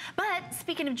 Yeah, but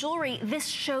speaking of jewelry, this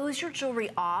shows your jewelry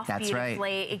off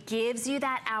beautifully. It gives you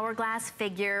that hourglass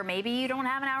figure. Maybe you don't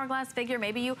have an hourglass figure.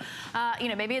 Maybe you, you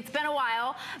know, maybe it's been a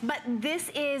while. But this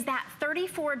is that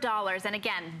 $34. And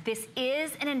again, this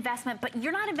is an investment, but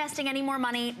you're not investing any more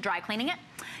money dry cleaning it.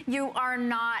 You are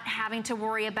not having to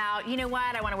worry about, you know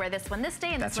what, I want to wear this one this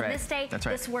day and this one this day.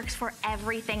 This works for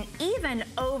everything, even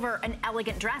over an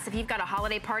elegant dress. If you've got a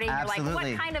holiday party and you're like, what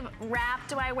kind of wrap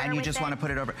do I wear and you with just want to put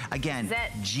it over. Again,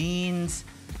 jeans,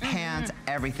 pants,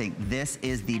 everything. This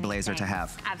is the blazer to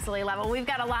have. Absolutely love it. We've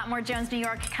got a lot more Jones New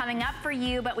York coming up for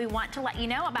you, but we want to let you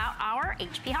know about our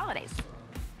HP holidays.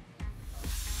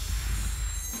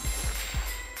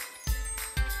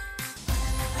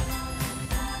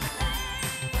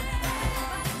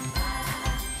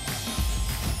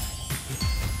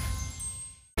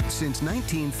 Since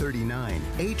 1939,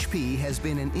 HP has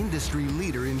been an industry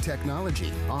leader in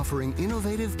technology, offering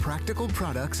innovative, practical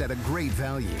products at a great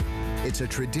value. It's a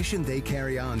tradition they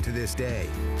carry on to this day.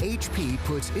 HP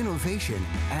puts innovation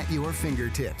at your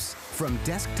fingertips. From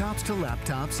desktops to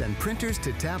laptops and printers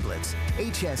to tablets,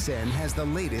 HSN has the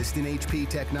latest in HP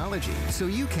technology, so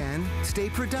you can stay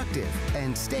productive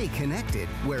and stay connected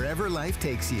wherever life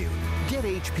takes you. Get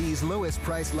HP's lowest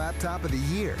price laptop of the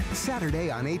year, Saturday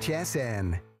on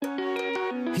HSN.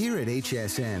 Here at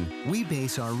HSN, we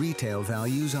base our retail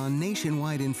values on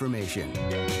nationwide information.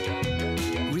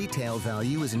 Retail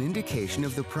value is an indication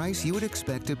of the price you would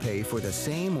expect to pay for the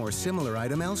same or similar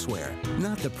item elsewhere,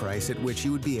 not the price at which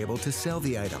you would be able to sell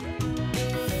the item.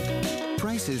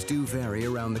 Prices do vary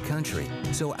around the country,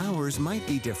 so ours might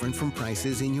be different from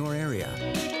prices in your area.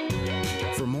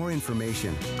 For more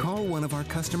information, call one of our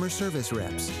customer service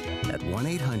reps at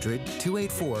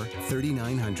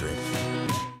 1-800-284-3900.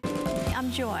 I'm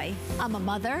Joy. I'm a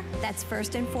mother, that's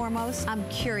first and foremost. I'm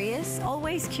curious,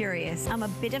 always curious. I'm a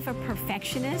bit of a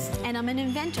perfectionist, and I'm an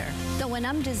inventor. So when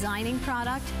I'm designing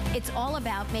product, it's all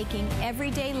about making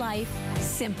everyday life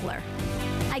simpler.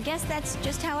 I guess that's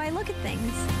just how I look at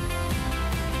things.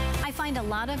 I find a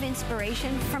lot of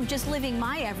inspiration from just living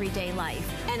my everyday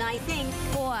life. And I think,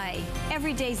 boy,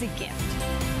 every day's a gift.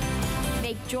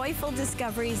 Make joyful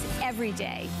discoveries every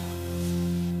day.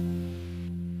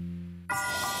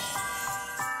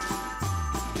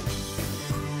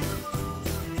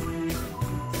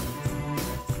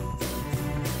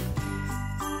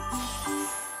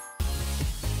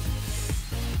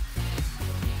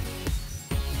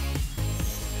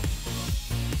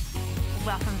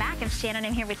 Welcome back. I'm Shannon.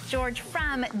 I'm here with George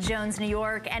from Jones, New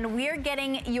York, and we're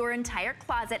getting your entire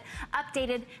closet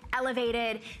updated,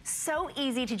 elevated. So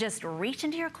easy to just reach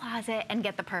into your closet and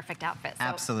get the perfect outfit. So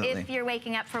absolutely. If you're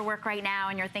waking up for work right now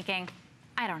and you're thinking,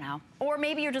 I don't know, or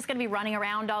maybe you're just going to be running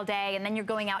around all day and then you're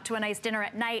going out to a nice dinner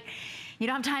at night, you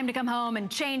don't have time to come home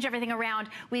and change everything around,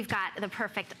 we've got the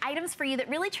perfect items for you that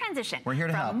really transition. We're here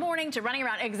to help. From morning to running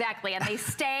around, exactly, and they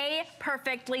stay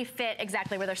perfectly fit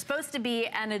exactly where they're supposed to be.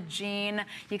 And a jean,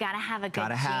 you gotta have a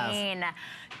good jean.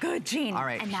 Good jean. All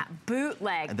right. And that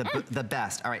bootleg. The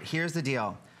best. All right, here's the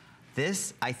deal.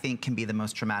 This, I think, can be the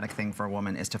most traumatic thing for a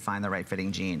woman is to find the right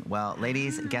fitting jean. Well,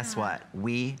 ladies, guess what?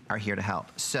 We are here to help.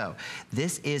 So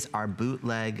this is our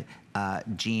bootleg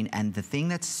jean, and the thing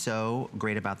that's so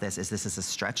great about this is a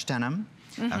stretch denim.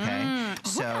 Okay,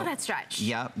 so look how that stretch.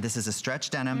 Yep, this is a stretch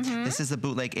denim. This is the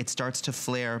bootleg. It starts to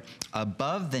flare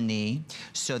above the knee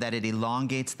so that it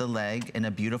elongates the leg in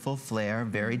a beautiful flare,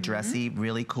 very dressy,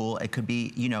 really cool. It could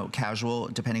be, you know, casual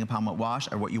depending upon what wash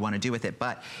or what you want to do with it.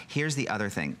 But here's the other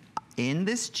thing. In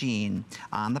this jean,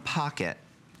 on the pocket,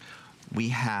 we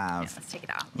have... Yeah, let's take it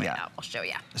out right out. I'll show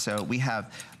you. So we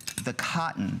have the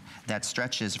cotton that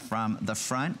stretches from the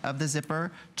front of the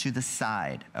zipper to the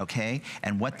side, okay?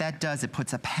 And what that does, it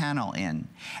puts a panel in.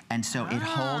 And so it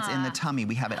holds in the tummy.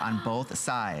 We have it on both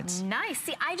sides. Nice.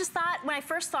 See, I just thought, when I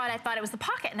first saw it, I thought it was the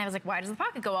pocket. And I was like, why does the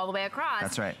pocket go all the way across?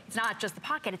 That's right. It's not just the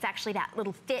pocket. It's actually that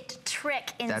little fit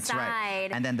trick inside. That's right.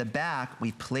 And then the back,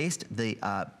 we placed the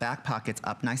back pockets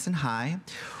up nice and high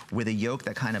with a yoke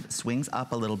that kind of swings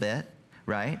up a little bit.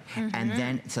 Right? And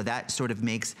then, so that sort of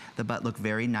makes the butt look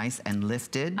very nice and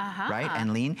lifted, right?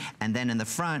 And lean. And then in the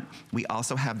front, we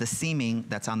also have the seaming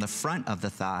that's on the front of the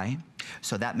thigh.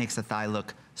 So that makes the thigh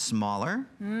look smaller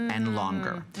and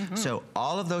longer. So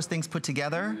all of those things put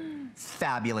together,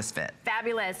 fabulous fit.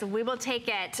 Fabulous. We will take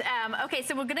it. Okay,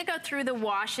 so we're going to go through the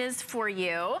washes for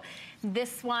you.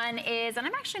 This one is, and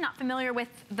I'm actually not familiar with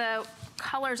the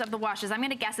colors of the washes. I'm going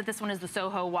to guess that this one is the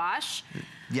Soho wash.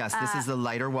 Yes, this is the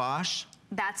lighter wash.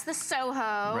 That's the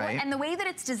Soho. Right. And the way that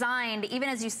it's designed, even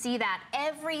as you see that,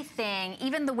 everything,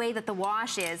 even the way that the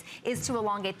wash is to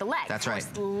elongate the leg. That's right.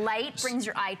 Light brings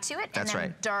your eye to it, That's and then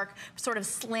right. dark sort of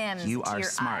slims You to are your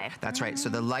smart. eye. That's right. So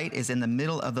the light is in the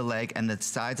middle of the leg and the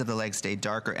sides of the leg stay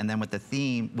darker. And then with the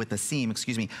seam,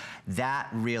 excuse me, that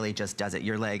really just does it.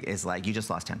 Your leg is like, you just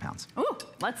lost 10 pounds. Ooh,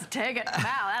 let's take it.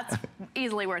 Wow, that's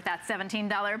easily worth that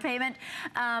 $17 payment.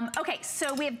 Okay,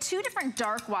 so we have two different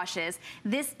dark washes.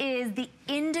 This is the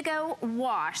indigo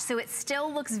wash, so it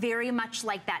still looks very much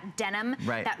like that denim,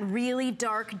 that really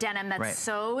dark denim that's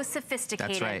so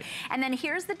sophisticated. That's right. And then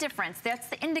here's the difference. That's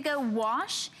the indigo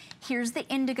wash. Here's the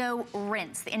indigo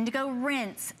rinse. The indigo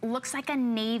rinse looks like a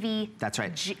navy. That's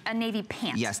right. A navy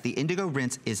pant. Yes, the indigo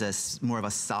rinse is more of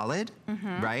a solid,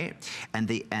 right?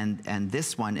 And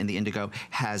this one in the indigo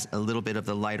has a little bit of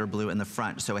the lighter blue in the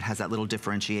front, so it has that little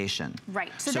differentiation.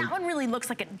 Right. So that one really looks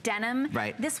like a denim.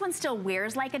 Right. This one still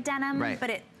wears like a denim, but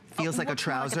it feels like a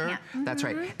trouser. Like a That's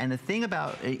right. And the thing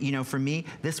about, you know, for me,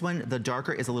 this one, the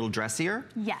darker is a little dressier.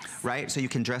 Yes. Right? So you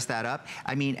can dress that up.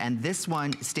 I mean, and this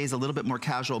one stays a little bit more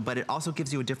casual, but it also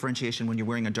gives you a differentiation when you're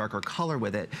wearing a darker color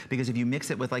with it. Because if you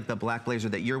mix it with like the black blazer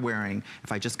that you're wearing,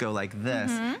 if I just go like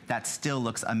this, that still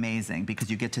looks amazing because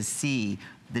you get to see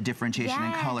the differentiation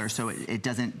in color, so it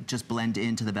doesn't just blend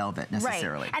into the velvet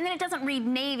necessarily. Right. And then it doesn't read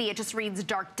navy, it just reads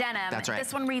dark denim. That's right.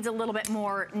 This one reads a little bit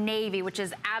more navy, which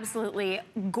is absolutely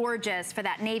gorgeous for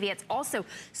that navy. It's also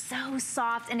so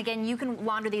soft, and again, you can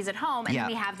launder these at home, and then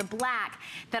we have the black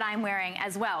that I'm wearing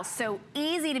as well. So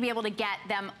easy to be able to get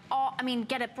them all, I mean,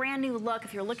 get a brand new look.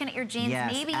 If you're looking at your jeans,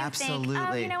 maybe you think,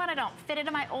 oh, you know what, I don't fit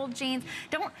into my old jeans.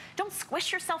 Don't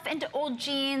squish yourself into old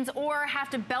jeans or have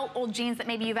to belt old jeans that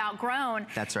maybe you've outgrown.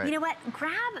 That's right. You know what?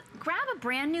 Grab a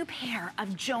brand new pair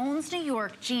of Jones, New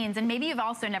York jeans, and maybe you've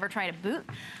also never tried a boot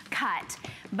cut,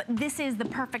 but this is the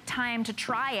perfect time to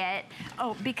try it.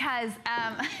 Oh, because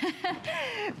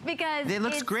it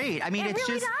looks great. I mean, it's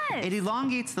really just does. It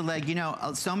elongates the leg. You know,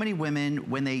 so many women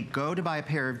when they go to buy a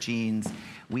pair of jeans,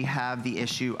 we have the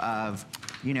issue of,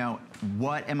 you know,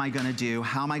 what am I gonna do?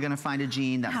 How am I gonna find a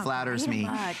jean that flatters me?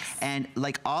 And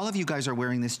like all of you guys are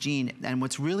wearing this jean, and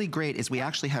what's really great is we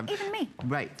actually have even me.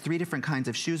 3 different kinds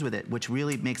of shoes with it, which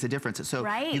really makes a difference. So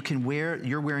you can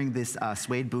you're wearing this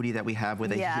suede bootie that we have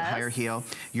with a higher heel.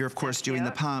 You're of course doing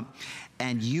the pump.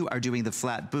 and you are doing the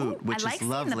flat boot, which is lovely.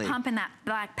 I like seeing the pump in that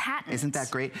black patent. Isn't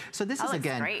that great? So this is,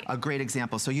 again, a great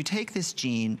example. So you take this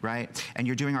jean, right, and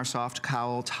you're doing our soft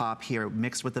cowl top here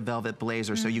mixed with the velvet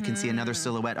blazer, so you can see another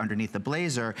silhouette underneath the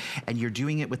blazer, and you're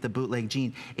doing it with the bootleg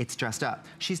jean. It's dressed up.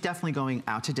 She's definitely going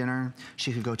out to dinner.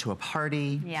 She could go to a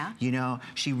party. Yeah. You know,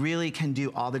 she really can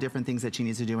do all the different things that she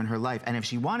needs to do in her life. And if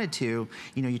she wanted to,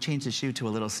 you know, you change the shoe to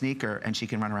a little sneaker, and she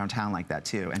can run around town like that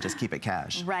too, and just keep it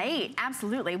cash. Right,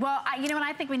 absolutely. Well, you know what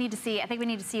I think we need to see? I think we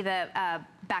need to see the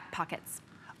back pockets.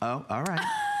 Oh, all right.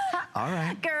 All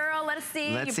right. Girl, let us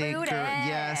see your booty. Girl,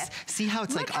 yes. See how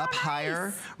it's like up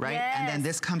higher, right? Yes. And then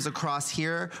this comes across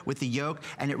here with the yoke,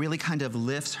 and it really kind of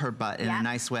lifts her butt in a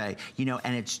nice way, you know,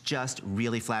 and it's just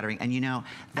really flattering. And you know,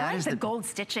 that is the gold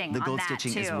stitching. The gold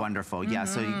stitching is wonderful. Yeah,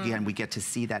 so again, we get to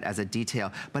see that as a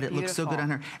detail, but it looks so good on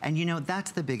her. And you know,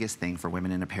 that's the biggest thing for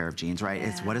women in a pair of jeans, right?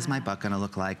 It's what is my butt gonna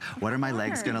look like? What are my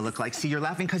legs gonna look like? See, you're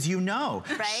laughing because you know.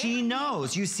 Right? She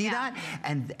knows. You see that?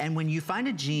 And when you find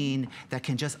a jean that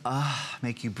can just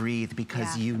make you breathe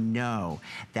because you know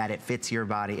that it fits your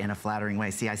body in a flattering way.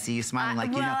 See, I see you smiling like,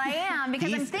 you know. Well, I am,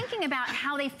 because I'm thinking about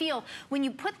how they feel. When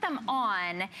you put them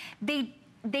on,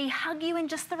 they hug you in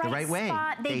just the right way.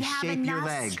 spot. They have shape enough your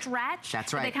leg. Stretch.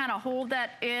 That's right. They kind of hold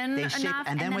that in they shape, enough,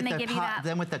 and then with they give you that.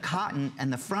 Then with the cotton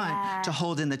and the front to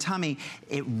hold in the tummy,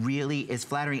 it really is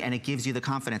flattering, and it gives you the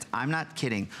confidence. I'm not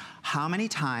kidding. How many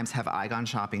times have I gone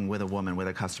shopping with a woman, with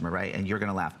a customer, right? And you're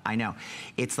gonna laugh. I know.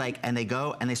 It's like, and they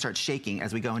go and they start shaking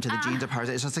as we go into the jean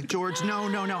department. It's just like, George, no,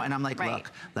 no, no. And I'm like,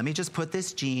 look, let me just put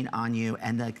this jean on you,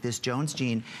 and like this Jones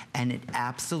jean, and it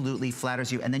absolutely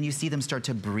flatters you. And then you see them start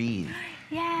to breathe.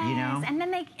 Yes, you know? and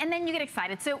then you get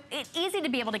excited. So it's easy to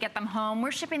be able to get them home.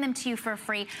 We're shipping them to you for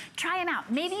free. Try them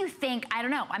out. Maybe you think, I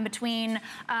don't know, I'm between,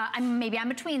 maybe I'm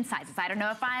between sizes. I don't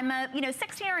know if I'm a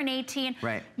 16 or an 18.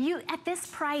 Right. At this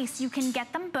price, you can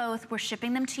get them both. We're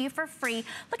shipping them to you for free.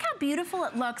 Look how beautiful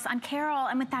it looks on Carol,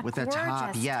 and with that gorgeous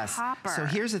top, yes. topper. So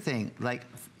here's the thing, like,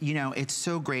 you know, it's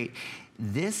so great.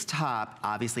 This top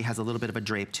obviously has a little bit of a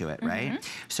drape to it, right?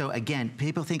 So again,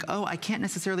 people think, oh, I can't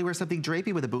necessarily wear something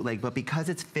drapey with a bootleg, but because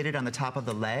it's fitted on the top of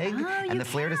the leg and the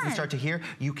flare doesn't start to here,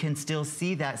 you can still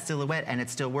see that silhouette and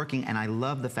it's still working. And I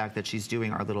love the fact that she's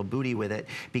doing our little booty with it,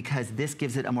 because this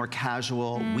gives it a more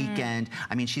casual weekend.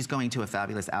 I mean, she's going to a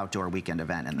fabulous outdoor weekend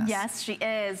event in this. Yes, she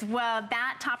is. Well,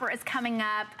 that topper is coming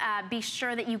up. Be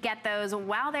sure that you get those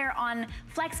while they're on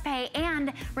FlexPay.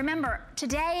 And remember,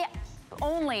 today,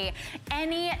 only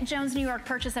any Jones New York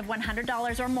purchase of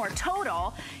 $100 or more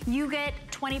total, you get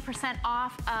 20%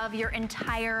 off of your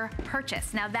entire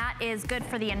purchase. Now that is good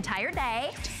for the entire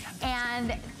day,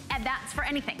 and that's for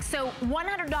anything. So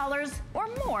 $100 or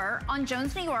more on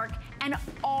Jones New York, and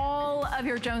all of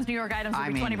your Jones New York items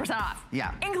will be 20% off.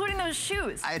 Yeah. Including those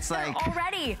shoes. It's like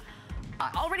already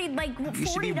like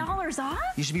 $40 off?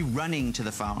 You should be running to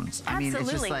the phones. Absolutely. I mean,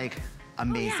 it's just like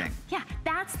amazing. Oh, yeah,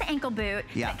 that's the ankle boot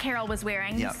that Carol was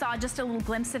wearing. You saw just a little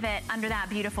glimpse of it under that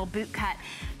beautiful boot cut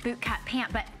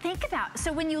pant. But think about,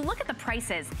 so when you look at the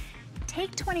prices,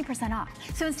 take 20% off.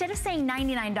 So instead of saying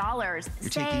 $99, you're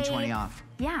taking 20 off.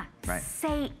 Yeah,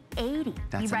 say 80,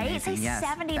 that's right? Amazing. Say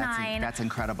 79. That's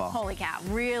incredible. Holy cow,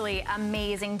 really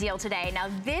amazing deal today. Now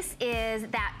this is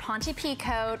that Ponte pea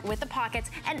coat with the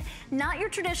pockets, and not your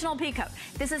traditional pea coat.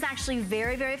 This is actually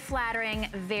very, very flattering,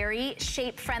 very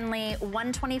shape friendly.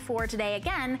 $124 today.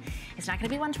 Again, it's not gonna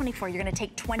be $124. You're gonna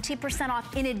take 20%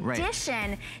 off in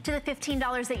addition to the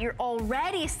 $15 that you're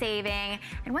already saving.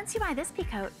 And once you buy this pea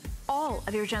coat, all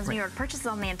of your Jones New York purchases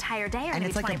on the entire day are going to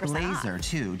be 20% off. And it's like a blazer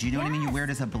too. Do you know what I mean? You wear it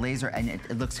as a blazer, and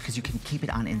it looks, because you can keep it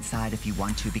on inside if you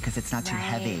want to, because it's not too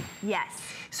heavy. Yes.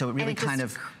 So it really kind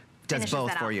of does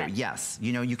both for you. Yes.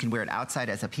 You know, you can wear it outside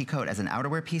as a pea coat, as an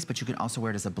outerwear piece, but you can also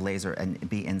wear it as a blazer and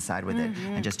be inside with it,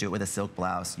 and just do it with a silk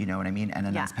blouse, you know what I mean? And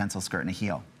a nice pencil skirt and a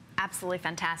heel. Absolutely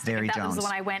fantastic. Very that Jones. was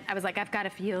when I went, I was like, I've got to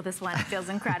feel this one. It feels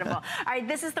incredible. All right,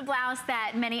 this is the blouse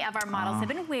that many of our models have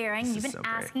been wearing. You've been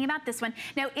asking about this one.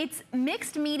 Now, it's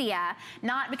mixed media,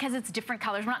 not because it's different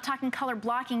colors. We're not talking color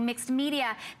blocking. Mixed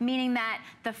media, meaning that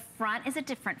the front is a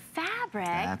different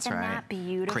fabric than that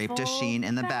beautiful crepe de chine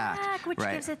in the back, which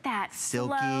gives it that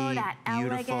silky, flow, that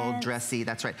beautiful, elegance. dressy.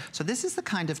 That's right. So this is the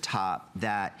kind of top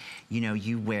that, you know,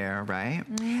 you wear, right?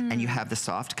 And you have the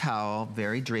soft cowl,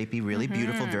 very drapey, really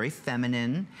beautiful, very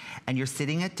feminine. And you're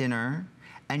sitting at dinner,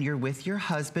 and you're with your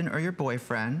husband or your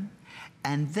boyfriend,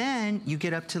 And then you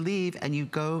get up to leave and you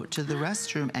go to the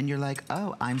restroom and you're like,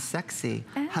 oh, I'm sexy.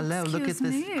 Hello, look at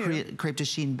this crepe de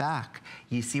chine back.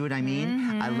 You see what I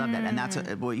mean? I love that. And that's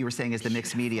what you were saying is the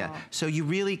mixed media. So you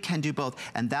really can do both.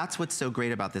 And that's what's so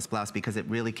great about this blouse, because it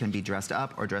really can be dressed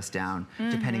up or dressed down,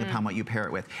 depending upon what you pair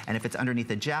it with. And if it's underneath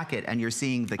a jacket and you're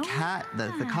seeing the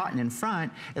the cotton in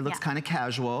front, it looks kind of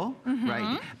casual,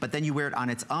 right? But then you wear it on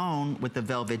its own with the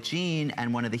velvet jean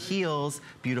and one of the heels,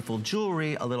 beautiful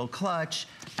jewelry, a little clutch,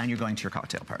 and you're going to your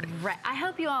cocktail party. Right. I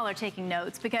hope you all are taking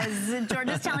notes, because George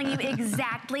is telling you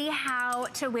exactly how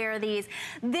to wear these.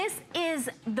 This is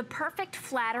the perfect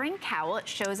flattering cowl. It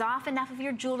shows off enough of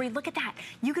your jewelry. Look at that.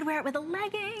 You could wear it with a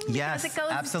legging. Yes, because it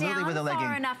goes absolutely, down with a legging.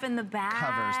 far enough in the back.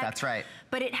 Covers, that's right.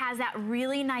 But it has that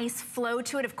really nice flow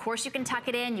to it. Of course, you can tuck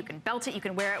it in, you can belt it, you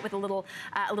can wear it with a little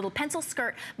pencil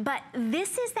skirt. But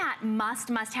this is that must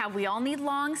have. We all need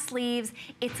long sleeves.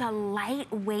 It's a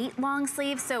lightweight long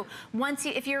sleeve. So once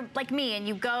if you're like me and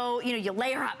you go, you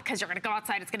layer up because you're gonna go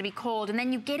outside, it's gonna be cold, and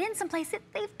then you get in someplace,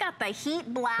 they've got the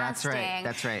heat blasting. That's right,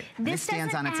 that's right. This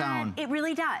stands on its own. It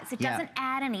really does. It doesn't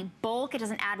add any bulk, it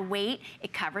doesn't add weight,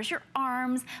 it covers your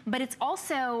arms, but it's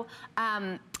also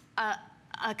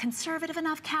a conservative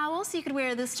enough cowl, so you could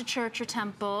wear this to church or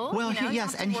temple. Well,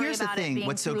 yes, and here's the thing,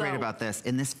 what's so great about this,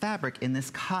 in this fabric, in this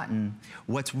cotton,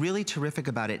 what's really terrific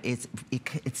about it is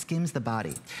it skims the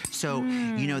body. So,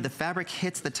 the fabric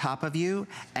hits the top of you,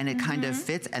 and it kind of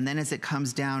fits, and then as it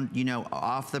comes down,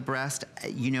 off the breast,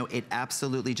 it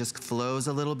absolutely just flows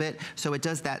a little bit. So it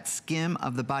does that skim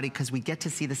of the body, because we get to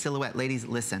see the silhouette. Ladies,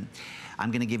 listen, I'm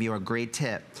gonna give you a great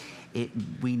tip.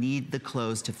 We need the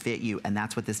clothes to fit you, and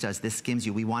that's what this does. This skims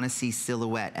you. We want to see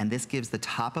silhouette, and this gives the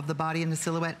top of the body in the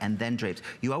silhouette and then drapes.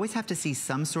 You always have to see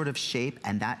some sort of shape,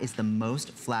 and that is the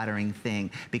most flattering thing,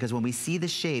 because when we see the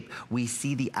shape, we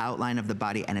see the outline of the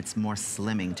body, and it's more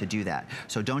slimming to do that.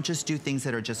 So don't just do things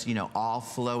that are just, all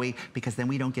flowy, because then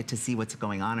we don't get to see what's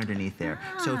going on underneath there.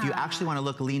 So if you actually want to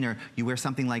look leaner, you wear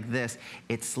something like this.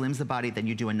 It slims the body, then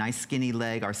you do a nice skinny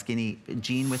leg or skinny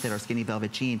jean with it, or skinny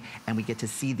velvet jean, and we get to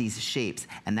see these shapes,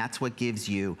 and that's what gives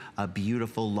you a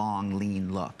beautiful, long,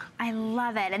 lean look. I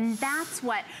love it, and that's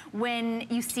what, when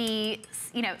you see,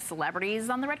 celebrities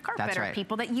on the red carpet, or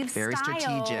people that you've Very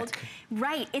styled. strategic.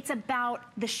 Right, it's about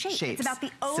the shape. Shapes. It's about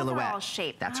the overall Silhouette.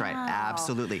 shape. That's right,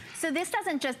 absolutely. So this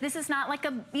is not like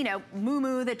a,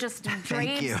 moo-moo that just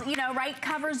drapes, right,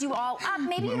 covers you all up.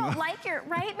 Maybe you don't like your,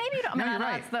 right? Maybe you don't, no, you're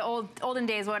right. That's the olden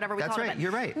days, whatever we call it. That's right,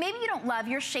 you're right. Maybe you don't love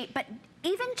your shape, but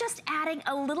even just adding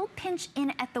a little pinch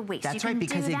in at the waist. That's right,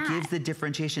 because it gives the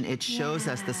differentiation. It shows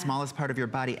us the smallest part of your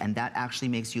body, and that actually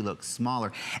makes you look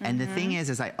smaller. And the thing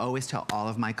is I always tell all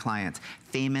of my clients,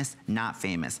 famous, not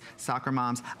famous, soccer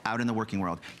moms out in the working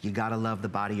world, you gotta love the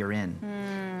body you're in.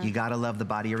 You gotta love the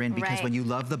body you're in, because when you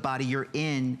love the body you're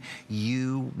in,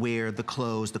 you wear the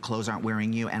clothes aren't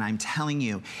wearing you. And I'm telling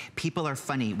you, people are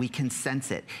funny, we can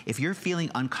sense it. If you're feeling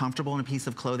uncomfortable in a piece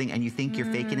of clothing and you think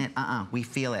you're faking it, we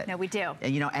feel it. No, we do.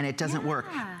 And, and it doesn't work.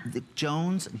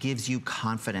 Jones gives you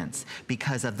confidence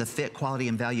because of the fit, quality,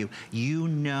 and value. You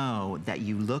know that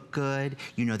you look good,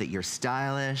 you know that you're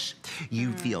stylish,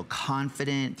 you feel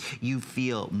confident, you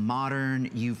feel modern,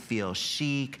 you feel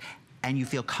chic, and you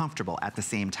feel comfortable at the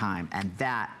same time. And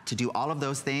that, to do all of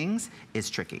those things, is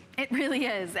tricky. It really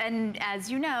is. And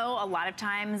as you know, a lot of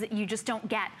times you just don't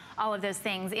get all of those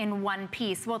things in one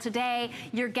piece. Well, today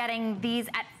you're getting these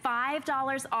at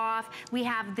 $5 off. We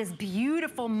have this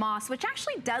beautiful moss, which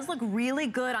actually does look really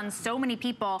good on so many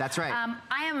people. That's right.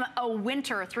 I am a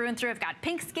winter through and through. I've got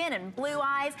pink skin and blue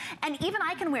eyes, and even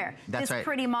I can wear this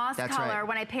pretty moss color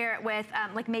when I pair it with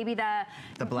like maybe the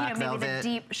black velvet, maybe the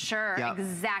deep,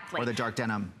 exactly. Or the dark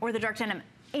denim. Or the dark denim.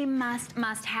 A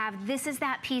must have. This is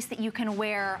that piece that you can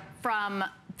wear from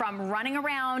running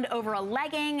around over a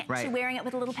legging to wearing it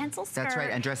with a little pencil skirt. That's right,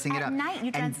 and dressing it up. At night,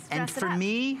 you dress and for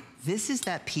me, this is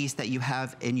that piece that you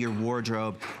have in your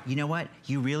wardrobe. You know what?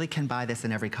 You really can buy this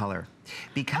in every color,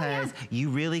 because you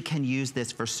really can use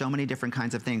this for so many different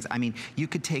kinds of things. I mean, you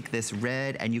could take this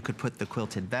red and you could put the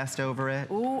quilted vest over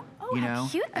it. Ooh, how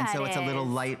cute that and so it's a little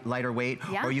is. lighter weight.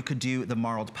 Or you could do the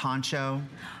marled poncho.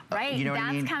 Right, you know that's what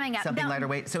I mean? coming up. Something lighter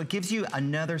weight. So it gives you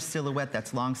another silhouette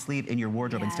that's long sleeve in your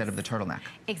wardrobe instead of the turtleneck.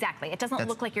 Exactly. It doesn't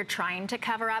look like you're trying to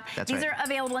cover up. That's These are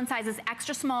available in sizes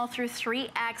extra small through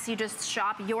 3X. You just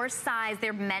shop your size.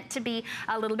 They're meant to be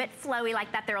a little bit flowy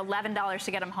like that. They're $11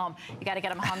 to get them home. You got to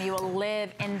get them home. You will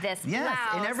live in this yes,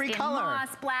 blouse. In every color. Moss,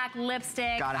 black,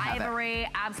 lipstick, ivory.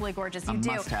 Absolutely gorgeous. You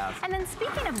do. Must have. And then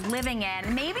speaking of living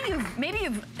in, maybe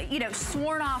you've you know,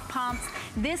 sworn off pumps.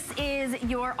 This is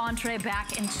your entree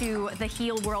back into the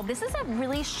heel world. This is a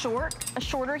really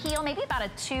shorter heel, maybe about a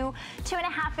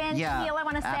 2.5 inch heel, I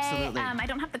want to say. Absolutely. I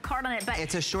don't have the card on it, but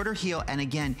it's a shorter heel, and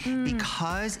again,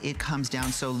 because it comes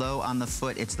down so low on the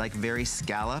foot, it's like very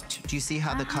scalloped. Do you see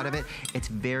how the cut of it? It's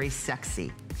very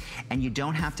sexy. And you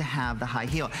don't have to have the high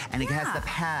heel. And it has the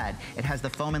pad. It has the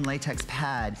foam and latex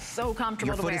pad. So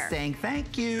comfortable to wear. Your foot is saying,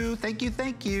 thank you, thank you,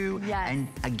 thank you. Yes. And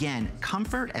again,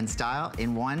 comfort and style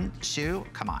in one shoe,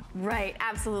 come on. Right,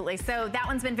 absolutely. So that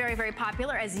one's been very, very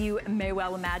popular, as you may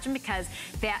well imagine, because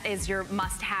that is your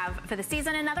must-have for the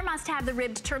season. Another must-have, the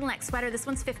ribbed turtleneck sweater. This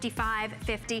one's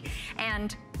 $55.50.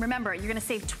 And remember, you're gonna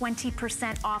save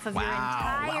 20% off of your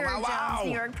entire Jones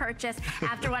New York purchase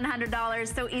after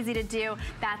 $100. So easy to do.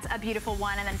 That's a beautiful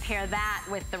one. And then pair that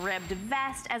with the ribbed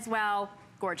vest as well.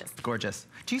 Gorgeous. Gorgeous.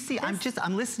 Do you see,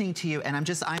 I'm listening to you and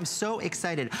I'm so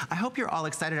excited. I hope you're all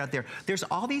excited out there. There's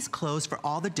all these clothes for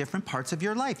all the different parts of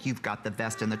your life. You've got the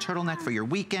vest and the turtleneck for your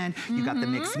weekend. You've got the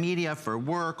mixed media for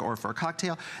work or for a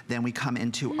cocktail. Then we come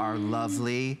into our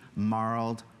lovely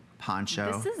marled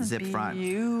poncho, this is zip front.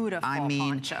 Beautiful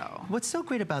poncho. What's so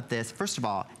great about this, first of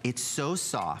all, it's so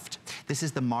soft. This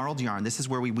is the marled yarn. This is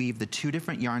where we weave the two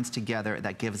different yarns together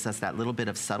that gives us that little bit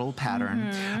of subtle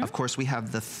pattern. Of course, we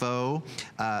have the faux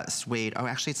suede. Oh,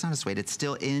 actually, it's not a suede. It's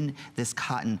still in this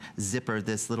cotton zipper,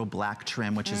 this little black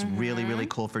trim, which is really, really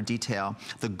cool for detail.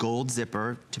 The gold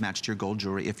zipper to match to your gold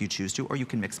jewelry if you choose to, or you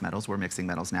can mix metals. We're mixing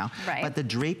metals now. Right. But the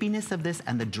drapiness of this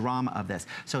and the drama of this.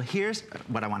 So here's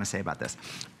what I want to say about this.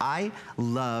 I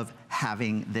love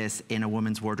having this in a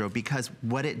woman's wardrobe because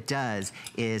what it does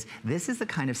is this is the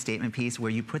kind of statement piece where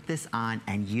you put this on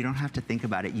and you don't have to think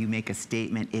about it. You make a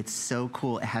statement. It's so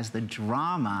cool. It has the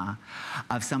drama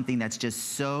of something that's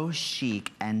just so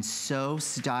chic and so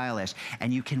stylish,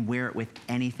 and you can wear it with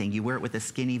anything. You wear it with a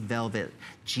skinny velvet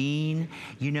jean,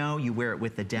 you know, you wear it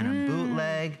with the denim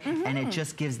bootleg, and it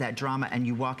just gives that drama, and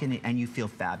you walk in and you feel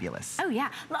fabulous. Oh yeah.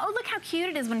 Oh, look how cute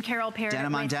it is when Carol paired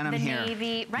denim it with on denim the here.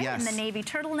 navy, right? Yes. And the navy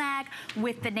turtleneck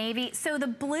with the navy. So the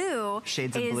blue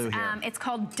shades of blue here. It's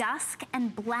called dusk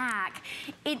and black.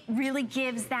 It really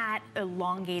gives that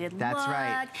elongated look. That's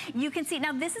right. You can see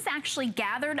now this is actually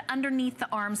gathered underneath the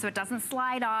arm, so it doesn't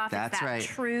slide off. That's it's that right.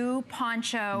 True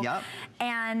poncho. Yep.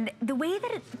 And the way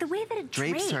that it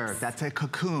drapes her. That's a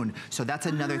cocoon. So that's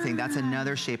another thing. That's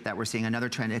another shape that we're seeing, another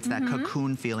trend. It's that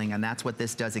cocoon feeling, and that's what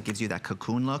this does. It gives you that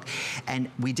cocoon look. And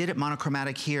we did it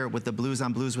monochromatic here with the blues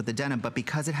on blues with the denim, but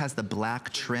because it has the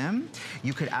black trim,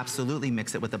 you could absolutely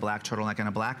mix it with a black turtleneck and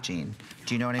a black jean.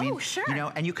 Do you know what I mean? Oh, sure. You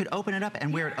know, and you could open it up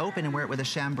and wear it open and wear it with a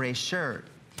chambray shirt.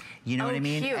 You know what I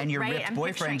mean? Cute, and your right? ripped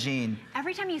boyfriend jean.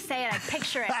 Every time you say it, I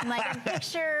picture it. I'm like,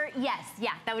 yes,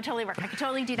 yeah, that would totally work. I could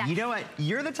totally do that. You know what?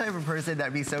 You're the type of person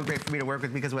that'd be so great for me to work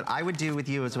with, because what I would do with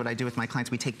you is what I do with my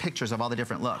clients. We take pictures of all the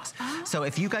different looks. So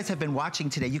if you guys have been watching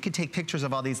today, you can take pictures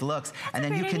of all these looks, and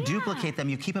then you can duplicate them.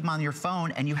 You keep them on your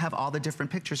phone, and you have all the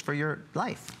different pictures for your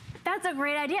life. That's a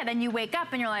great idea. Then you wake up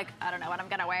and you're like, I don't know what I'm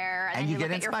gonna wear. And then you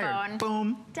get look inspired. At your phone.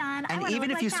 Boom. Done. And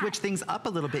even if you switch things up a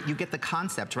little bit, you get the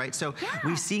concept, right? So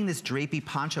we've seen this drapey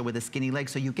poncho with a skinny leg,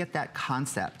 so you get that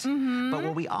concept. But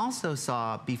what we also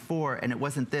saw before, and it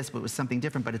wasn't this, but it was something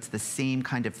different, but it's the same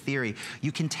kind of theory.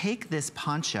 You can take this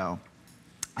poncho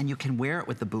and you can wear it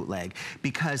with the bootleg,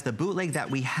 because the bootleg that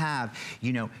we have,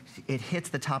 you know, it hits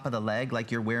the top of the leg like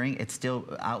you're wearing, it still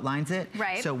outlines it.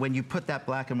 Right. So when you put that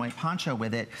black and white poncho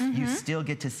with it, you still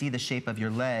get to see the shape of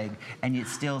your leg, and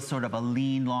it's still sort of a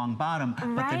lean, long bottom,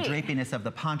 but the drapiness of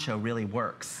the poncho really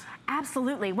works.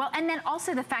 Absolutely. Well, and then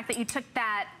also the fact that you took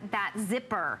that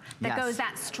zipper that goes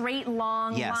that straight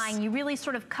long line, you really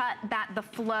sort of cut the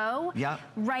flow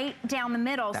right down the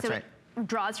middle. That's right. It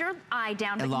draws your eye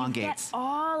down, but elongates. You get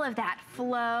all of that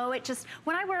flow. It just,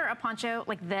 when I wear a poncho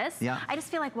like this, I just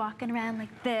feel like walking around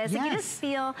like this. And you just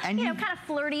feel, you know, kind of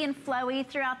flirty and flowy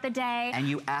throughout the day. And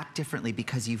you act differently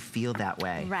because you feel that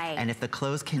way. Right. And if the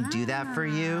clothes can do that for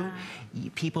you,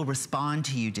 people respond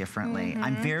to you differently.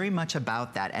 I'm very much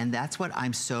about that. And that's what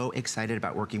I'm so excited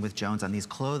about working with Jones on these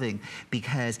clothing,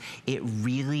 because it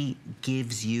really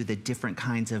gives you the different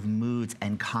kinds of moods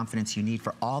and confidence you need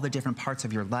for all the different parts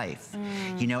of your life.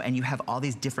 You know, and you have all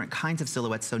these different kinds of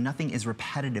silhouettes, so nothing is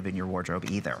repetitive in your wardrobe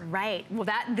either. Right. Well,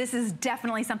 this is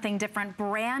definitely something different,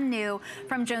 brand new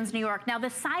from Jones New York. Now, the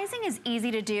sizing is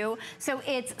easy to do. So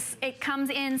it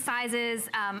comes in sizes,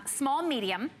 small,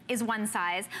 medium is one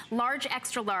size, large,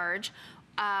 extra large,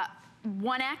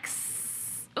 1X,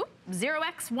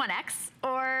 0X, 1X,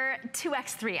 or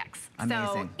 2X, 3X. Amazing.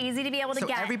 So easy to be able to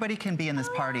get. So everybody can be in this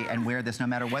party and wear this no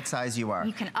matter what size you are.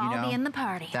 You can all be in the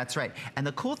party. That's right. And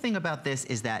the cool thing about this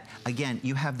is that, again,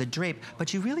 you have the drape,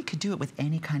 but you really could do it with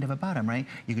any kind of a bottom, right?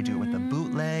 You could do it with a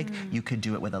bootleg, you could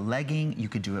do it with a legging, you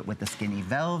could do it with the skinny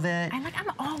velvet.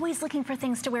 I'm always looking for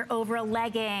things to wear over a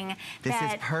legging. This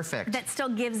is perfect. That still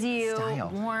gives you style.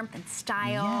 warmth and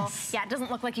style. Yes. Yeah, it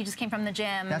doesn't look like you just came from the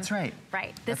gym. That's right.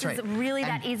 Right. This That's is right. really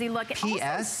And that easy look. It also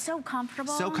PS, is so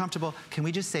comfortable. So comfortable. Can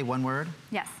we just say one word?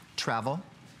 Yes. Travel.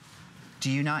 Do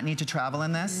you not need to travel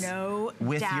in this? No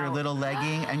With doubt. your little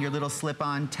legging and your little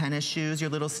slip-on tennis shoes,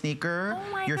 your little sneaker,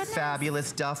 your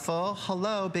fabulous duffel.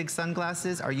 Hello, big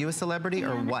sunglasses. Are you a celebrity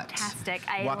or what? Fantastic.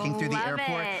 Walking through the love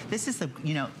airport. it. This is the,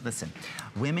 listen,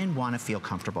 women want to feel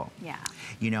comfortable. Yeah.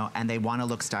 And they want to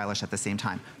look stylish at the same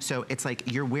time. So it's like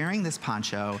you're wearing this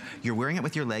poncho, you're wearing it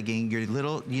with your legging, your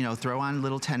little, throw on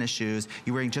little tennis shoes,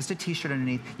 you're wearing just a t-shirt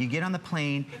underneath, you get on the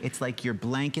plane, it's like your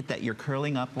blanket that you're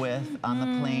curling up with on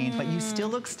the plane, but you still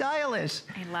look stylish.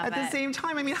 I love at the same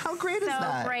time. I mean, how great is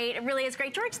that? So great. It really is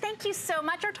great. George, thank you so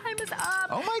much. Our time is up.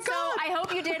 Oh my God. So I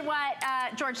hope you did what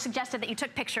George suggested, that you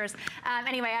took pictures.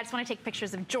 Anyway, I just want to take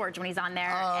pictures of George when he's on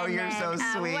there. Oh, and you're then,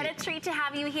 so sweet. What a treat to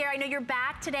have you here. I know you're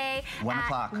back today 1 at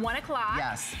o'clock. 1 o'clock.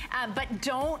 Yes. But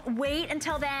don't wait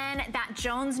until then. That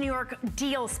Jones New York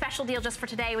deal, special deal just for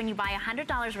today. When you buy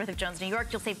 $100 worth of Jones New York,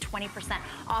 you'll save 20%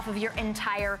 off of your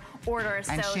entire order.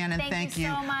 And so Shannon, thank you.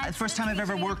 so much. It's the first time I've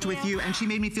ever worked with you, and she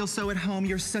made me feel so at home.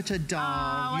 You're such a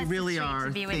doll. Oh, you it's really a treat are.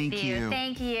 to be with Thank you.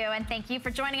 Thank you, and thank you for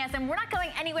joining us. And we're not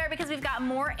going anywhere because we've got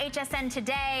more HSN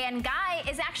today. And Guy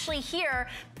is actually here.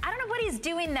 I don't know what he's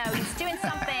doing though. He's doing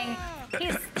something.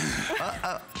 He's.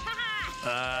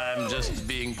 I'm just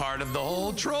being part of the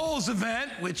whole Trolls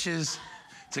event, which is,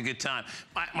 it's a good time.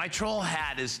 My troll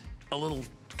hat is a little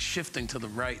shifting to the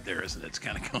right there, isn't it? It's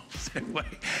kind of going the same way.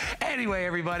 Anyway,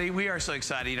 everybody, we are so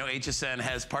excited. HSN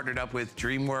has partnered up with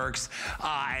DreamWorks,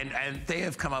 and they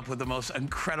have come up with the most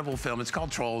incredible film. It's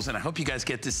called Trolls, and I hope you guys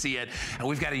get to see it. And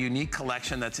we've got a unique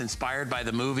collection that's inspired by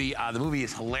the movie. The movie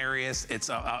is hilarious.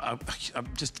 It's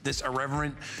just this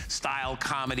irreverent style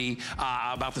comedy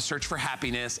about the search for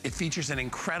happiness. It features an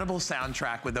incredible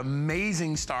soundtrack with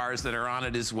amazing stars that are on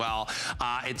it as well.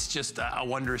 It's just a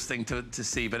wondrous thing to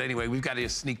see. But anyway, we've got a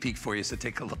sneak peek for you, so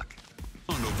take a look.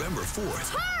 On November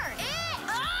 4th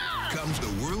comes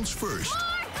the world's first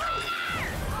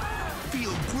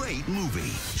feel-great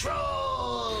movie.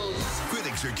 Trolls!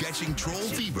 Critics are catching troll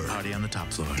fever. Party on the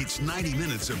top floor. It's 90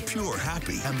 minutes of pure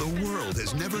happy, and the world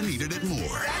has never needed it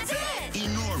more. That's it!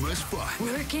 Enormous fun.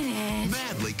 Working it.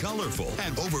 Madly colorful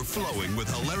and overflowing with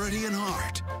hilarity and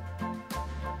heart.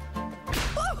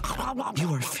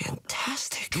 You are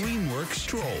fantastic. DreamWorks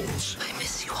Trolls. I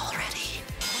miss you already.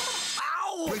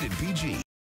 Ow! Rated PG.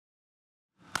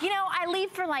 You know, I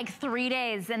leave for like 3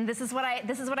 days, and this is what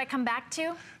I come back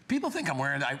to. People think I'm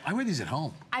wearing, I wear these at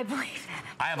home. I believe that.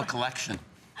 I have a collection,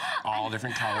 all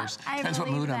different colors. Depends what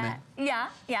mood I'm in. Yeah.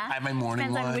 I have my morning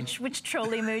Depends one. on which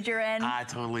trolley mood you're in. It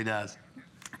totally does.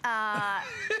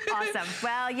 Awesome.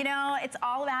 Well, you know, it's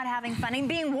all about having fun and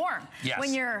being warm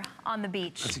when you're on the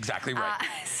beach. That's exactly right.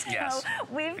 So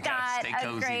we've got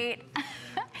a great,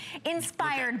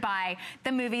 inspired by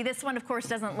the movie. This one, of course,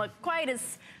 doesn't look quite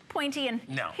as pointy and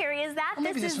hairy as that. Well,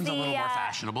 maybe this one's a little more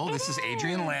fashionable. This is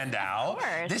Adrienne Landau. Of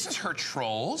course. This is her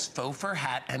Trolls faux fur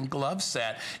hat and glove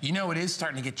set. You know, it is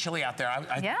starting to get chilly out there.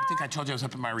 I think I told you I was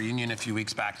up at my reunion a few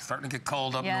weeks back. It's starting to get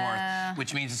cold up north,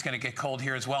 which means it's going to get cold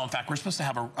here as well. In fact, we're supposed to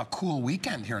have a cool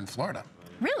weekend here in Florida.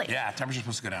 Really? Yeah, temperature's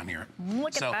supposed to go down here.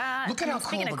 Look at that. Look at how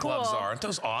cool the gloves are. Aren't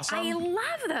those awesome? I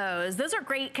love those. Those are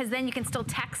great because then you can still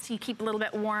text. You keep a little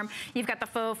bit warm. You've got the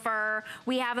faux fur.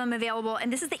 We have them available.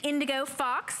 And this is the Indigo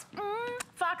Fox.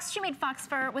 Fox, she made Fox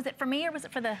fur. Was it for me or was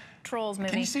it for the Trolls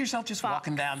movie? Can you see yourself just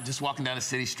walking down a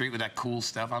city street with that cool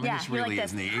stuff? I mean, this really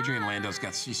is neat. Adrienne Landau's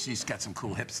she's got some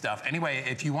cool hip stuff. Anyway,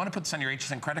 if you want to put this on your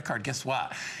HSN credit card, guess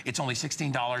what? It's only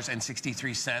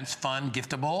 $16.63. Fun,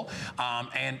 giftable,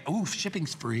 and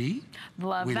shipping's free.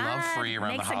 Love we that. Love free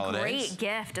around the holidays. Makes a great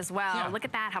gift as well. Yeah. Look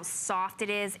at that, how soft it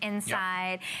is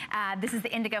inside. This is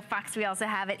the Indigo Fox. We also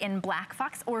have it in Black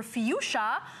Fox or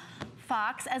Fuchsia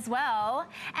Fox as well.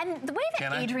 And the way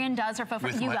that Adrienne does her faux fur,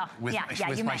 you will.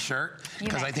 With my shirt?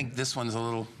 Because I think this one's a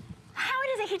little... How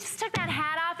is it? He just took that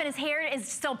hat off and his hair is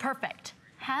still perfect.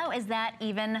 How is that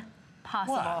even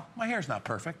possible? What? My hair's not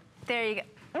perfect. There you go.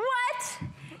 What?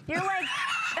 You're like...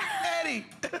 Eddie!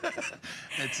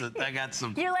 I got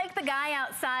some... You're like the guy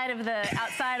outside of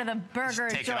the burger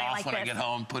joint like this. Take it off when I get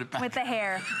home, put it back. With the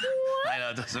hair. What? I know,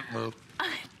 it doesn't move.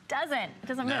 It doesn't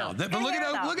move. No, but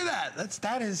look at that.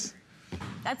 That is...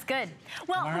 That's good.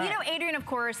 Well, Right. you know, Adrienne, of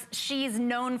course, she's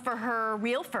known for her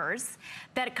real furs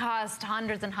that cost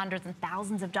hundreds and hundreds and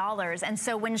thousands of dollars. And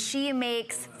so when she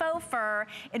makes faux fur,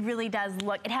 it really does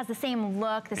look, it has the same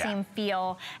look, the same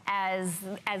feel as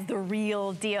the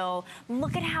real deal.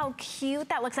 Look at how cute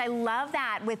that looks. I love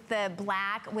that with the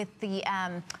black, with the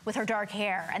with her dark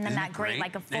hair, and then Isn't that it great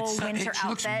like a full She winter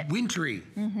looks outfit. wintry.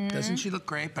 Doesn't she look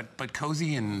great? But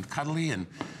cozy and cuddly, and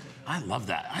I love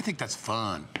that. I think that's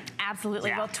fun. Absolutely.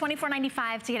 Yeah. Well,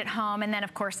 $24.95 to get it home, and then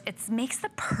of course it makes the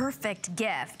perfect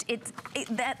gift.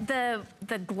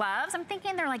 The gloves. I'm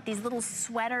thinking they're like these little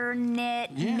sweater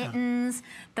knit mittens.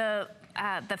 The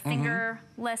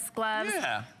fingerless gloves.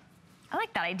 Yeah. I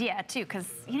like that idea too, because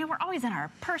you know we're always in our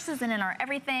purses and in our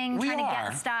everything trying to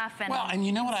get stuff. And well, and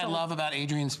you know what I love about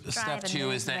Adrienne's stuff too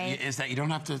move, is that right? you don't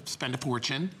have to spend a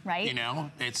fortune. Right. You know,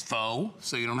 it's faux,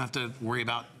 so you don't have to worry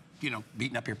about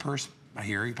beating up your purse.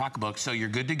 Here, your pocketbook, so you're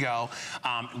good to go.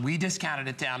 We discounted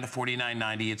it down to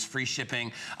 $49.90. It's free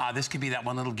shipping. This could be that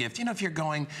one little gift. You know, if you're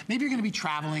going, maybe you're going to be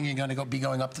traveling, you're going to be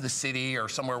going up to the city or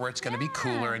somewhere where it's going to be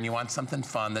cooler, and you want something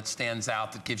fun that stands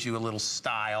out, that gives you a little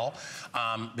style,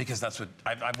 because that's what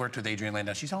I've worked with Adrienne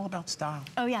Landau. She's all about style.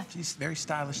 Oh yeah, she's a very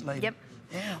stylish lady. Yep.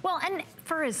 Yeah. Well, and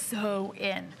fur is so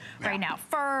in right now.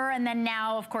 Fur, and then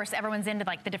now, of course, everyone's into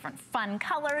like the different fun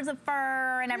colors of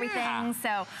fur and everything.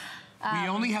 So. We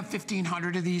only have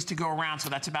 1,500 of these to go around, so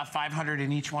that's about 500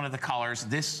 in each one of the colors.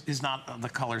 This is not the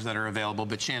colors that are available,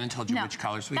 but Shannon told you which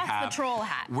colors we have. That's the troll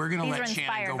hat. We're going to let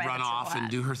Shannon go run off and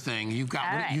do her thing. You've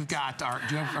got, do you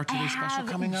have our Today Special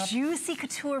coming up? Juicy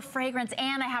Couture fragrance,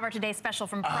 and I have our Today Special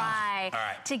from Pry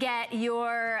to get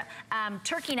your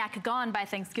turkey neck gone by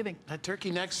Thanksgiving. That turkey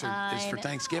neck is for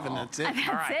Thanksgiving. That's it.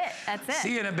 That's it.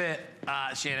 See you in a bit,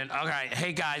 Shannon. Okay,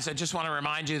 hey guys, I just want to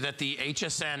remind you that the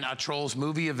HSN Trolls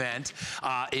movie event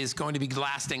is going to be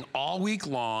lasting all week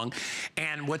long.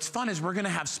 And what's fun is we're going to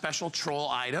have special troll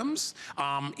items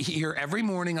here every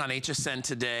morning on HSN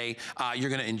Today. You're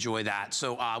going to enjoy that.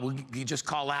 So you just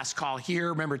call last call here.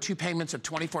 Remember, 2 payments of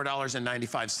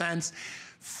 $24.95.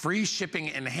 Free shipping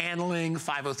and handling,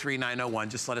 503-901.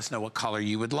 Just let us know what color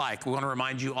you would like. We want to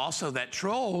remind you also that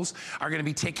Trolls are going to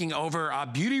be taking over a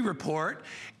beauty report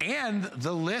and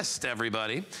the list,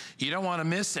 everybody. You don't want to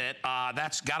miss it.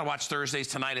 That's got to watch Thursdays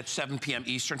tonight at 7 p.m.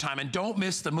 Eastern time. And don't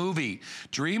miss the movie.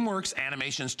 DreamWorks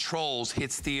Animation's Trolls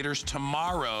hits theaters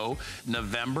tomorrow,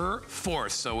 November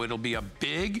 4th. So it'll be a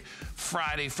big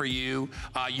Friday for you.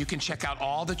 You can check out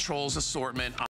all the Trolls assortment